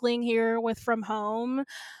 sprinkling here with From Home.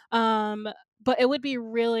 But it would be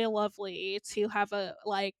really lovely to have a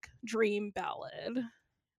Dream ballad.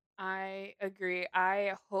 I agree.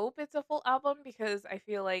 I hope it's a full album because I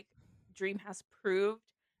feel like Dream has proved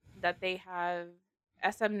that they have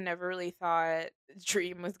SM never really thought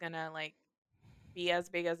Dream was gonna be as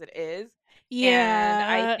big as it is. And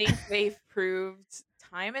I Yeah. think they've proved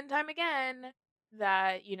time and time again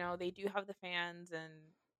that, they do have the fans and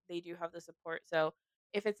they do have the support. So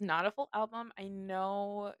if it's not a full album, I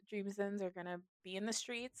know Dreamsons are gonna be in the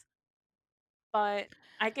streets, but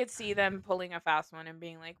I could see them pulling a fast one and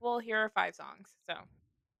being like, "Well, here are 5 songs." So,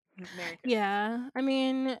 Merry Christmas. Yeah. I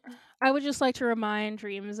mean, I would just like to remind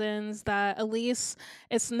Dreamsons that at least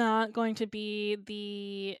it's not going to be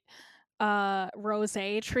the Rose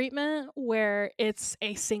treatment where it's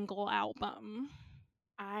a single album.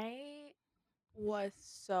 I was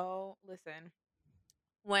listen,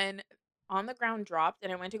 when On the Ground dropped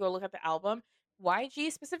and I went to go look at the album,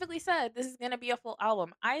 YG specifically said this is going to be a full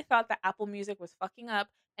album. I thought that Apple Music was fucking up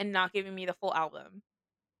and not giving me the full album.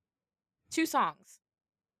 2 songs.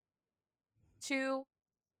 2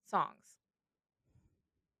 songs.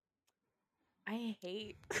 I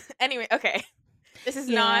hate. Anyway, okay. This is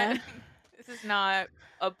Yeah. not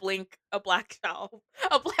a black shower.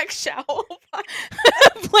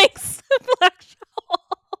 Blank's Black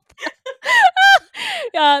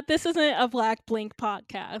Yeah, this isn't a Black Blink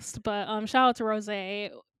podcast, but shout out to Rose,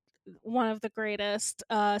 one of the greatest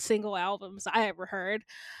single albums I ever heard.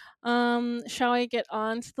 Shall I get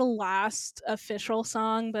on to the last official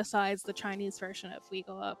song besides the Chinese version of We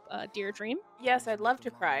Go Up, Dear Dream? Yes, I'd love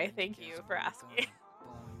to cry. Thank you for asking.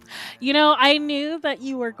 I knew that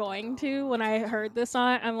you were going to when I heard this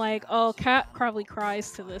song. I'm like, oh, Kat probably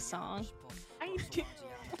cries to this song. I do.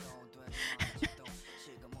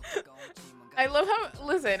 I love how,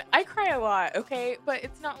 listen, I cry a lot, okay? But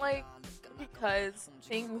it's not because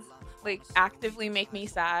things actively make me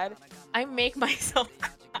sad. I make myself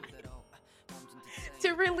cry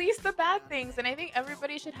to release the bad things, and I think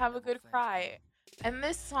everybody should have a good cry. And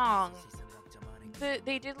this song,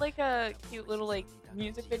 they did a cute little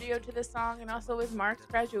music video to this song, and also with Mark's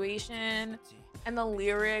graduation and the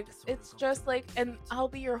lyrics. It's just and I'll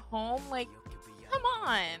be your home. Come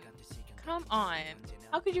on.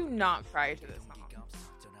 How could you not cry to this song?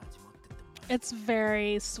 It's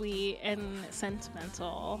very sweet and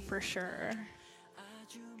sentimental for sure.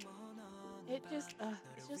 It's just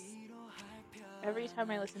every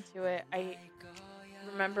time I listen to it, I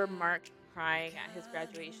remember Mark crying at his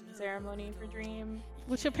graduation ceremony for Dream,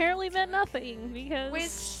 which apparently meant nothing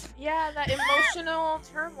because that emotional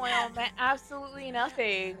turmoil meant absolutely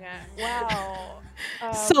nothing. Wow.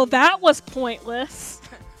 So that was pointless.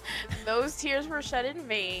 Those tears were shed in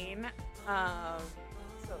vain.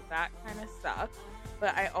 So that kind of sucked.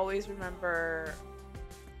 But I always remember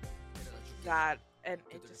that, and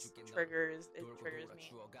it just triggers me.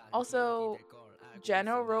 Also,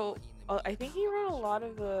 Jeno wrote, I think he wrote a lot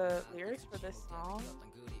of the lyrics for this song.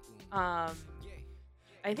 I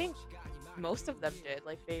think most of them did.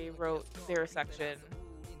 They wrote their section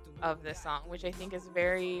of this song, which I think is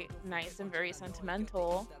very nice and very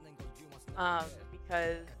sentimental.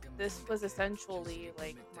 Because this was essentially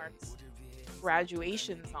Mark's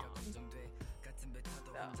graduation song.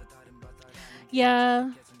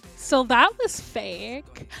 Yeah. So that was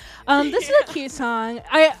fake. This is a cute song.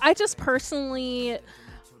 I just personally,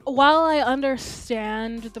 while I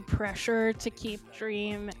understand the pressure to keep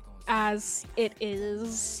Dream as it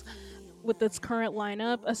is with its current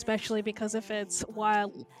lineup, especially because of its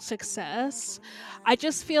wild success, I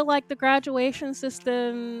just feel like the graduation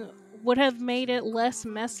system would have made it less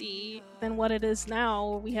messy than what it is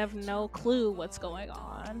now. We have no clue what's going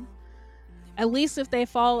on. At least if they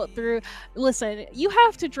followed through. Listen, you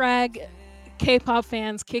have to drag K-pop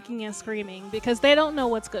fans kicking and screaming because they don't know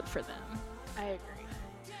what's good for them. I agree.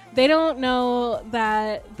 They don't know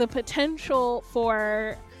that the potential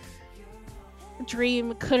for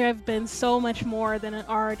Dream could have been so much more than it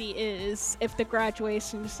already is if the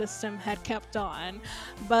graduation system had kept on.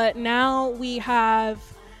 But now we have,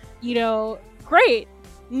 great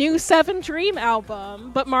new Seven Dream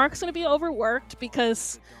album, but Mark's gonna be overworked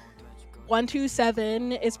because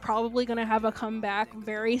 127 is probably gonna have a comeback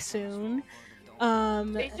very soon.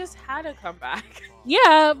 They just had a comeback.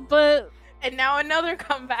 Yeah, but And now another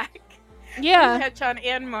comeback. yeah. With Hechan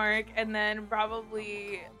and Mark, and then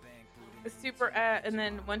probably Super and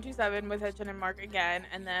then 127 with Hechan and Mark again,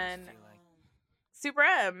 and then Super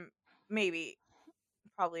M, maybe.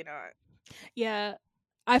 Probably not. Yeah,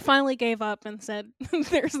 I finally gave up and said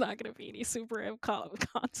there's not going to be any Super M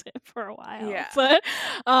content for a while. Yeah. But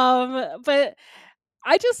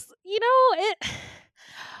I just, it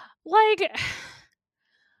like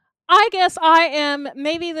I guess I am,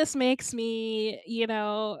 maybe this makes me,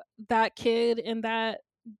 that kid in that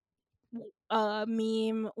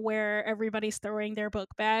meme where everybody's throwing their book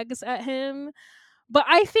bags at him. But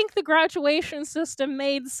I think the graduation system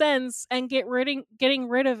made sense and getting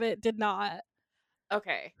rid of it did not.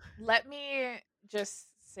 Okay, let me just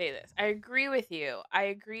say this. I agree with you. I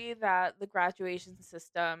agree that the graduation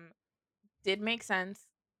system did make sense,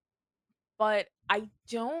 but I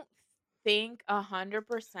don't think 100%.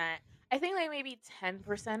 I think like maybe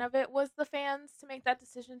 10% of it was the fans to make that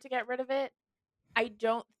decision to get rid of it. I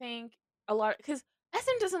don't think a lot because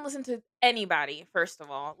SM doesn't listen to anybody. First of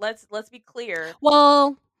all, let's be clear.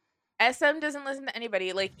 Well, SM doesn't listen to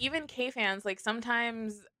anybody. Like even K fans, like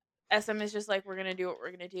sometimes SM is just like we're gonna do what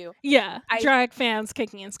we're gonna do. yeah, I drag fans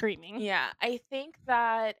kicking and screaming. Yeah, I think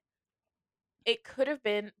that it could have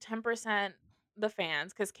been 10% the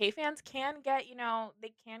fans because K fans can get,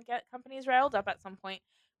 they can get companies riled up at some point.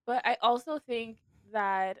 But I also think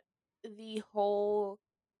that the whole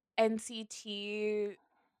NCT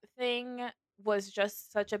thing was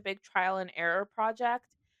just such a big trial and error project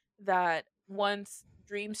that once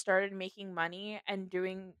Dream started making money and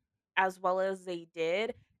doing as well as they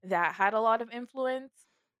did, that had a lot of influence.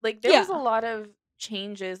 Like there was a Yeah. lot of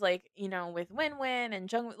changes like, with Win Win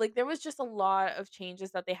and Jung like there was just a lot of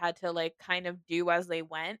changes that they had to like kind of do as they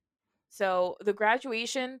went. So the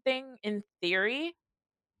graduation thing in theory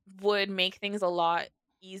would make things a lot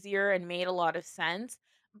easier and made a lot of sense.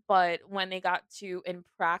 But when they got to in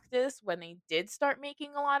practice, when they did start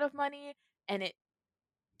making a lot of money and it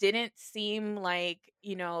didn't seem like,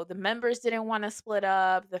 the members didn't want to split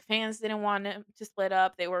up, the fans didn't want to split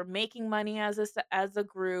up, they were making money as a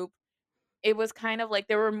group. It was kind of like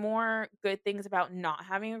there were more good things about not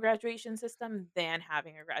having a graduation system than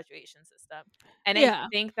having a graduation system. And I Yeah.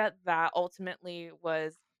 think that that ultimately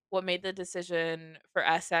was what made the decision for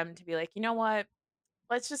SM to be like, you know what?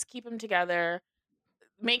 Let's just keep them together,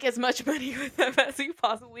 make as much money with them as we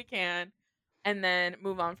possibly can, and then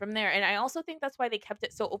move on from there. And I also think that's why they kept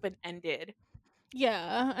it so open ended.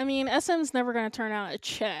 Yeah. I mean, SM's never going to turn out a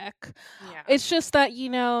check. Yeah. It's just that,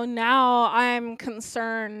 now I'm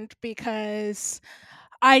concerned because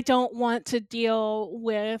I don't want to deal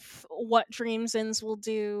with what Dreams Ends will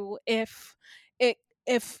do it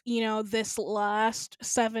if this last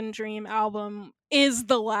Seven Dream album is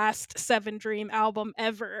the last Seven Dream album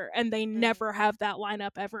ever and they Mm. never have that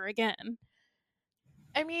lineup ever again.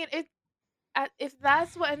 I mean, if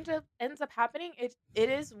that's what ends up happening, it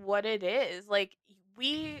is what it is. Like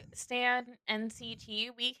we stand NCT.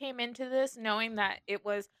 We came into this knowing that it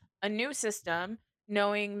was a new system,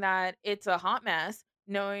 knowing that it's a hot mess,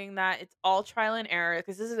 knowing that it's all trial and error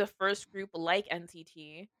because this is the first group like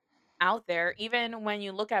NCT out there. Even when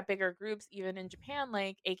you look at bigger groups, even in Japan,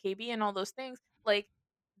 like AKB and all those things, like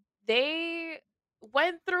they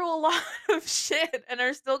went through a lot of shit and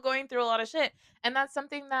are still going through a lot of shit. And that's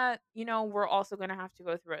something that, we're also going to have to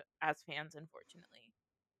go through it as fans, unfortunately.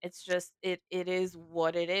 It's just it is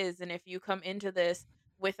what it is. And if you come into this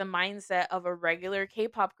with a mindset of a regular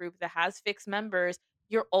K-pop group that has fixed members,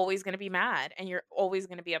 you're always going to be mad and you're always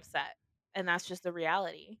going to be upset. And that's just the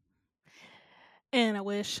reality. And I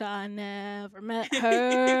wish I never met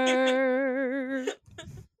her.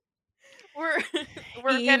 we're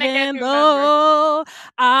we're going to get Even new members. though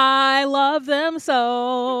I love them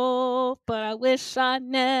so, but I wish I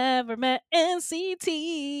never met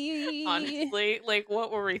NCT. Honestly, like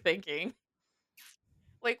what were we thinking?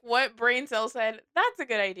 Like what brain cell said, that's a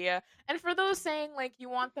good idea. And for those saying like you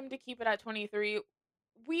want them to keep it at 23,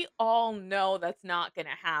 we all know that's not going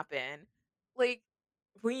to happen. Like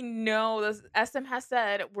we know this SM has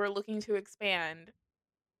said we're looking to expand.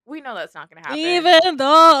 We know that's not gonna happen. Even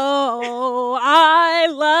though I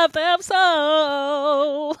love them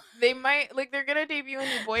so. They might they're gonna debut a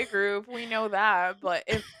new boy group. We know that, but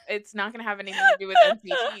it's not gonna have anything to do with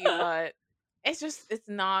NCT. But it's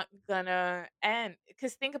not gonna end.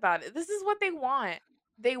 Because think about it. This is what they want.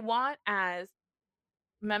 They want as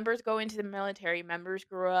members go into the military, members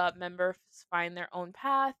grow up, members find their own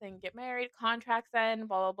path and get married, contracts end,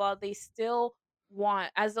 blah blah blah. They still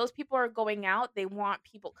want, as those people are going out, they want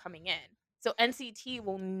people coming in. So NCT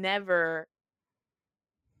will never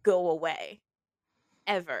go away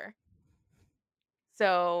ever.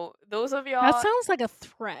 So those of That y'all, sounds like a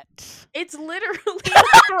threat. it's literally a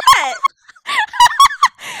threat.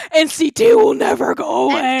 NCT will never go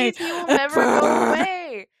away. NCT will never go ever.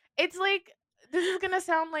 away. It's like, this is gonna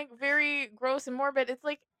sound like very gross and morbid. It's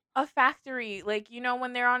like a factory, like,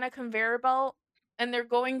 when they're on a conveyor belt and they're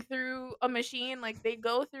going through a machine, like they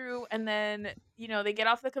go through and then they get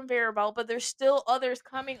off the conveyor belt, but there's still others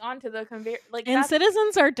coming onto the conveyor. Like And that's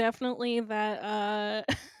Citizens are definitely that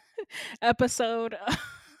episode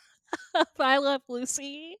of I Love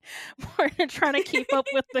Lucy where they're trying to keep up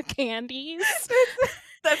with the candies.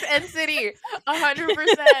 that's NCT, 100%.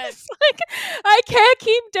 It's like, I can't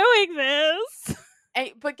keep doing this.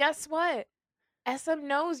 Hey, but guess what? SM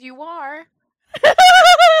knows you are.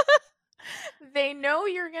 They know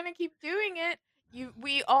you're gonna keep doing it.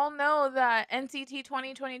 We all know that NCT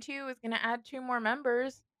 2022 is gonna add 2 more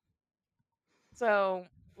members. So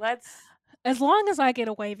let's As long as I get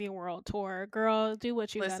a Wavy World Tour, girl, do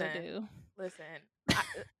what you gotta listen. do. Listen,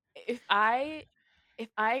 if I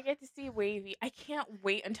get to see Wavy, I can't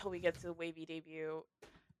wait until we get to the Wavy debut.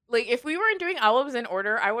 Like, if we weren't doing albums in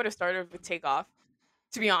order, I would have started with Takeoff.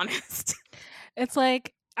 To be honest. It's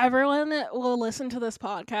like everyone will listen to this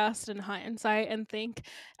podcast in hindsight and think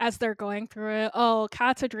as they're going through it, oh,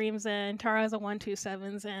 Cat's a Dreams in, Tara's a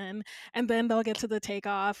 127's in, and then they'll get to the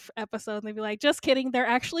Takeoff episode and they'll be like, just kidding, they're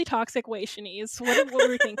actually toxic Waishinies. What were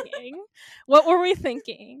we thinking? What were we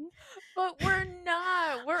thinking? But we're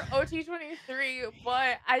not. We're OT23,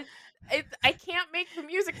 but I can't make the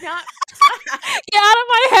music not. Get out of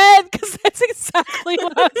my head, because that's exactly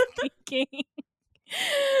what I was thinking.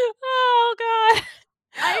 Oh god.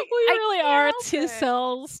 We really can't are help two it.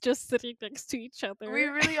 cells just sitting next to each other. We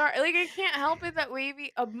really are. Like, I can't help it that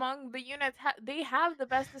Wavy, among the units, they have the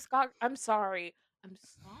best discography. I'm sorry. What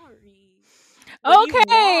do you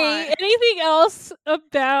Okay. want? Anything else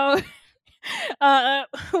about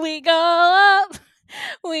we go up,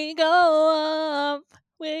 we go up,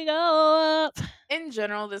 we go up. In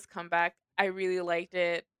general, this comeback, I really liked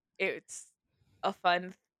it. It's a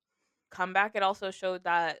fun comeback. It also showed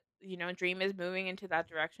that Dream is moving into that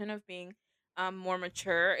direction of being more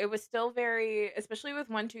mature. It was still very, especially with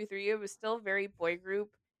 123, it was still very boy group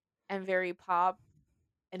and very pop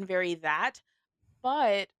and very that,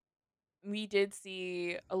 but we did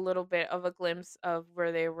see a little bit of a glimpse of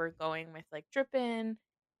where they were going with like Drippin',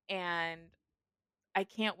 and I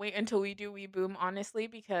can't wait until we do We Boom, honestly,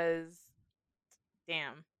 because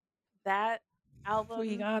damn, that album.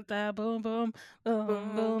 We got that boom boom boom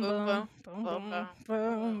boom boom boom boom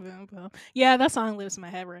boom boom boom. Yeah, that song lives in my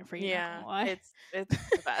head rent free. Yeah, it's the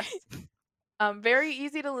best. Very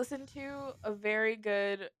easy to listen to. A very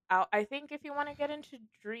good. I think if you want to get into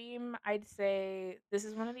Dream, I'd say this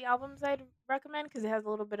is one of the albums I'd recommend because it has a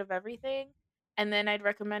little bit of everything. And then I'd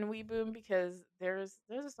recommend We Boom because there's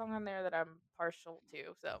a song on there that I'm partial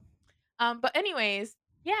to. So, but anyways,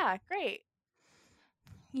 yeah, great.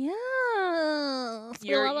 Yeah.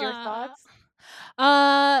 Your thoughts?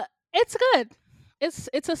 It's good.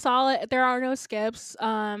 It's a solid. There are no skips.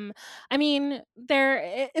 I mean,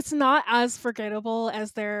 it's not as forgettable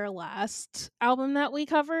as their last album that we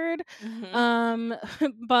covered.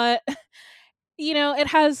 But it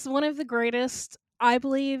has one of the greatest, I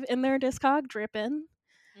believe, in their discog, Drippin'.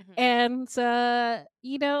 And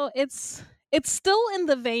it's still in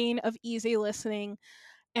the vein of easy listening,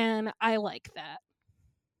 and I like that.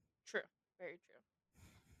 True. Very true.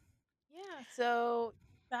 Yeah, so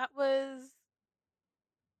that was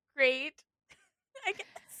great. I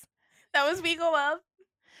guess that was We Go Up.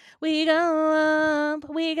 We go up,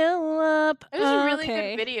 we go up. It was a really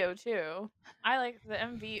Okay. good video too. I liked the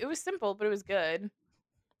MV. It was simple, but it was good.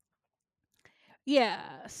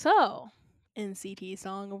 Yeah, so NCT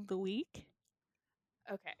song of the week.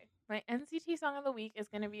 Okay. My NCT song of the week is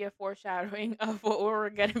going to be a foreshadowing of what we're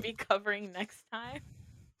going to be covering next time.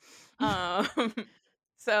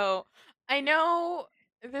 So I know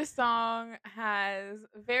this song has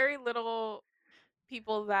very little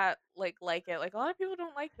people that like it. Like, a lot of people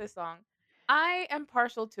don't like this song. I am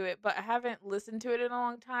partial to it, but I haven't listened to it in a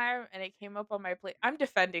long time, and it came up on my play. I'm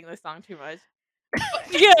defending this song too much.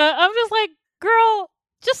 Yeah, I'm just like, girl,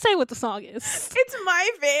 just say what the song is. It's My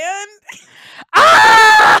Band.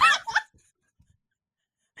 Ah!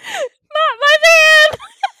 Not My Band!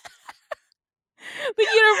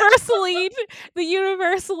 the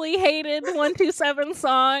universally hated 127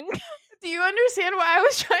 song. Do you understand why I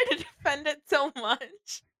was trying to defend it so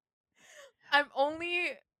much?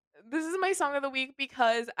 This is my song of the week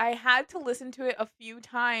because I had to listen to it a few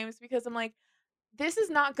times because I'm like, this is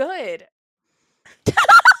not good.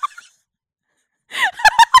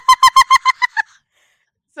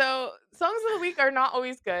 So songs of the week are not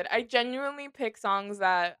always good. I genuinely pick songs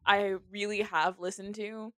that I really have listened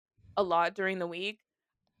to a lot during the week.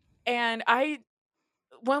 And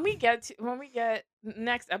when we get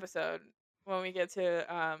next episode, when we get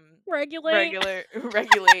to Regulate.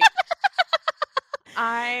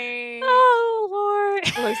 Oh Lord.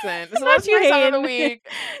 Listen, so that's my song of the week.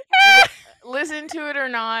 Listen to it or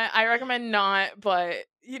not. I recommend not, but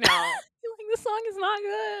you know, Like the song is not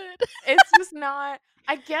good. it's just not.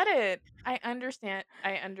 I get it. I understand.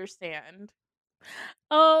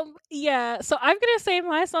 Yeah, so I'm gonna say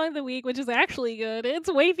my song of the week, which is actually good. It's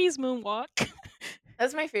Wavy's Moonwalk.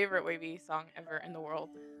 That's my favorite Wavy song ever in the world.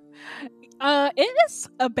 It is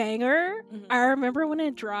a banger. I remember when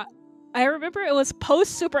it dropped. I remember it was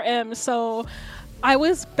post Super M, so I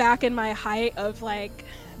was back in my height of like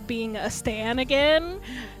being a stan again.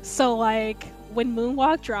 So like when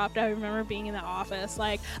Moonwalk dropped, I remember being in the office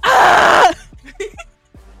like, ah!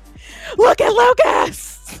 Look at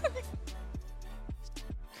Lucas!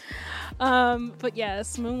 But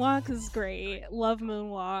yes, Moonwalk is great. Love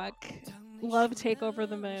Moonwalk. Love Take Over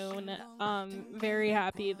the Moon. Very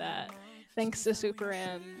happy that thanks to Super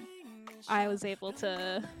M, I was able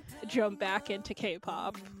to jump back into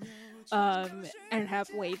K-pop and have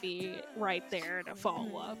Wavy right there to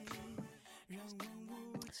follow up.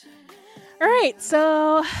 Alright,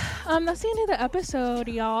 so that's the end of the episode,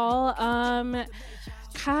 y'all.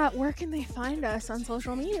 Kat, where can they find us on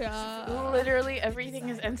social media? Literally everything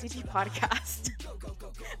is NCT Podcast.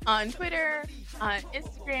 On Twitter, on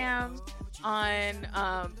Instagram,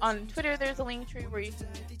 on Twitter there's a link tree where you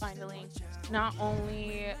can find a link not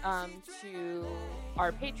only to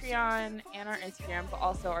our Patreon and our Instagram, but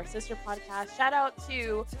also our sister podcast. Shout out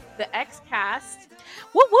to the XCast.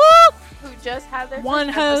 Whoop whoop! Who just had their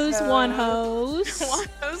one first hose.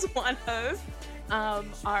 one hose.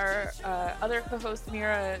 Our other co-host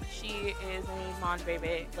Mira, she is a Mon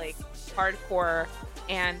Baby, like hardcore,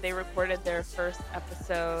 and they recorded their first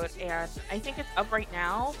episode, and I think it's up right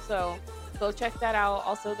now, so go check that out.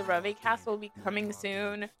 Also, the Reve cast will be coming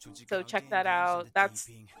soon, so check that out. That's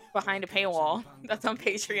behind a paywall. That's on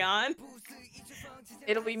Patreon.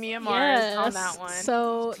 It'll be me and Mars on that one.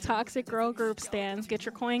 So, Toxic Girl Group stands, get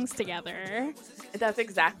your coins together. That's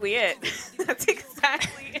exactly it. That's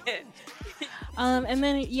exactly it. And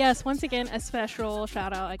then, yes, once again, a special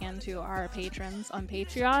shout out again to our patrons on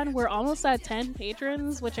Patreon. We're almost at 10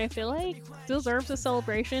 patrons, which I feel like deserves a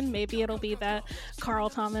celebration. Maybe it'll be that Carl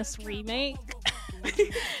Thomas remake.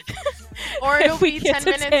 Or it'll be 10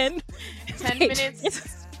 minutes. 10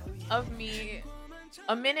 minutes of me.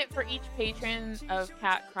 A minute for each patron of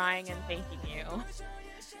Kat crying and thanking you.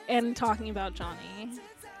 And talking about Johnny.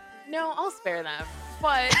 No, I'll spare them.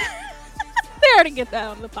 But they already get that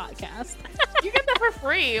on the podcast. You get that for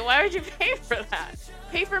free. Why would you pay for that?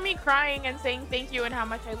 Pay for me crying and saying thank you and how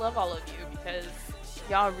much I love all of you, because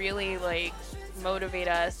y'all really like motivate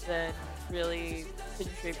us and really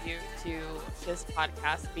contribute to this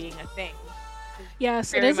podcast being a thing.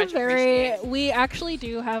 Yes, it is a very. We actually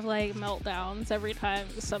do have like meltdowns every time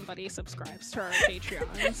somebody subscribes to our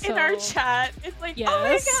Patreon. So, in our chat, it's like,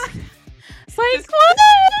 yes. Oh my god, it's like what?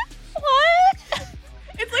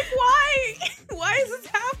 It's like why? Why is this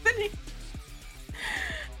happening?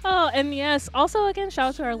 Oh, and yes, also again, shout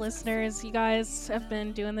out to our listeners. You guys have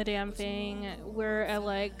been doing the damn thing. We're at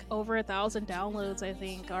like over 1,000 downloads, I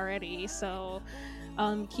think, already. So,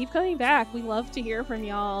 keep coming back. We love to hear from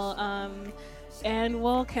y'all. And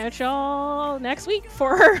we'll catch y'all next week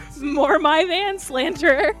for more My Van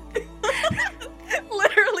slander.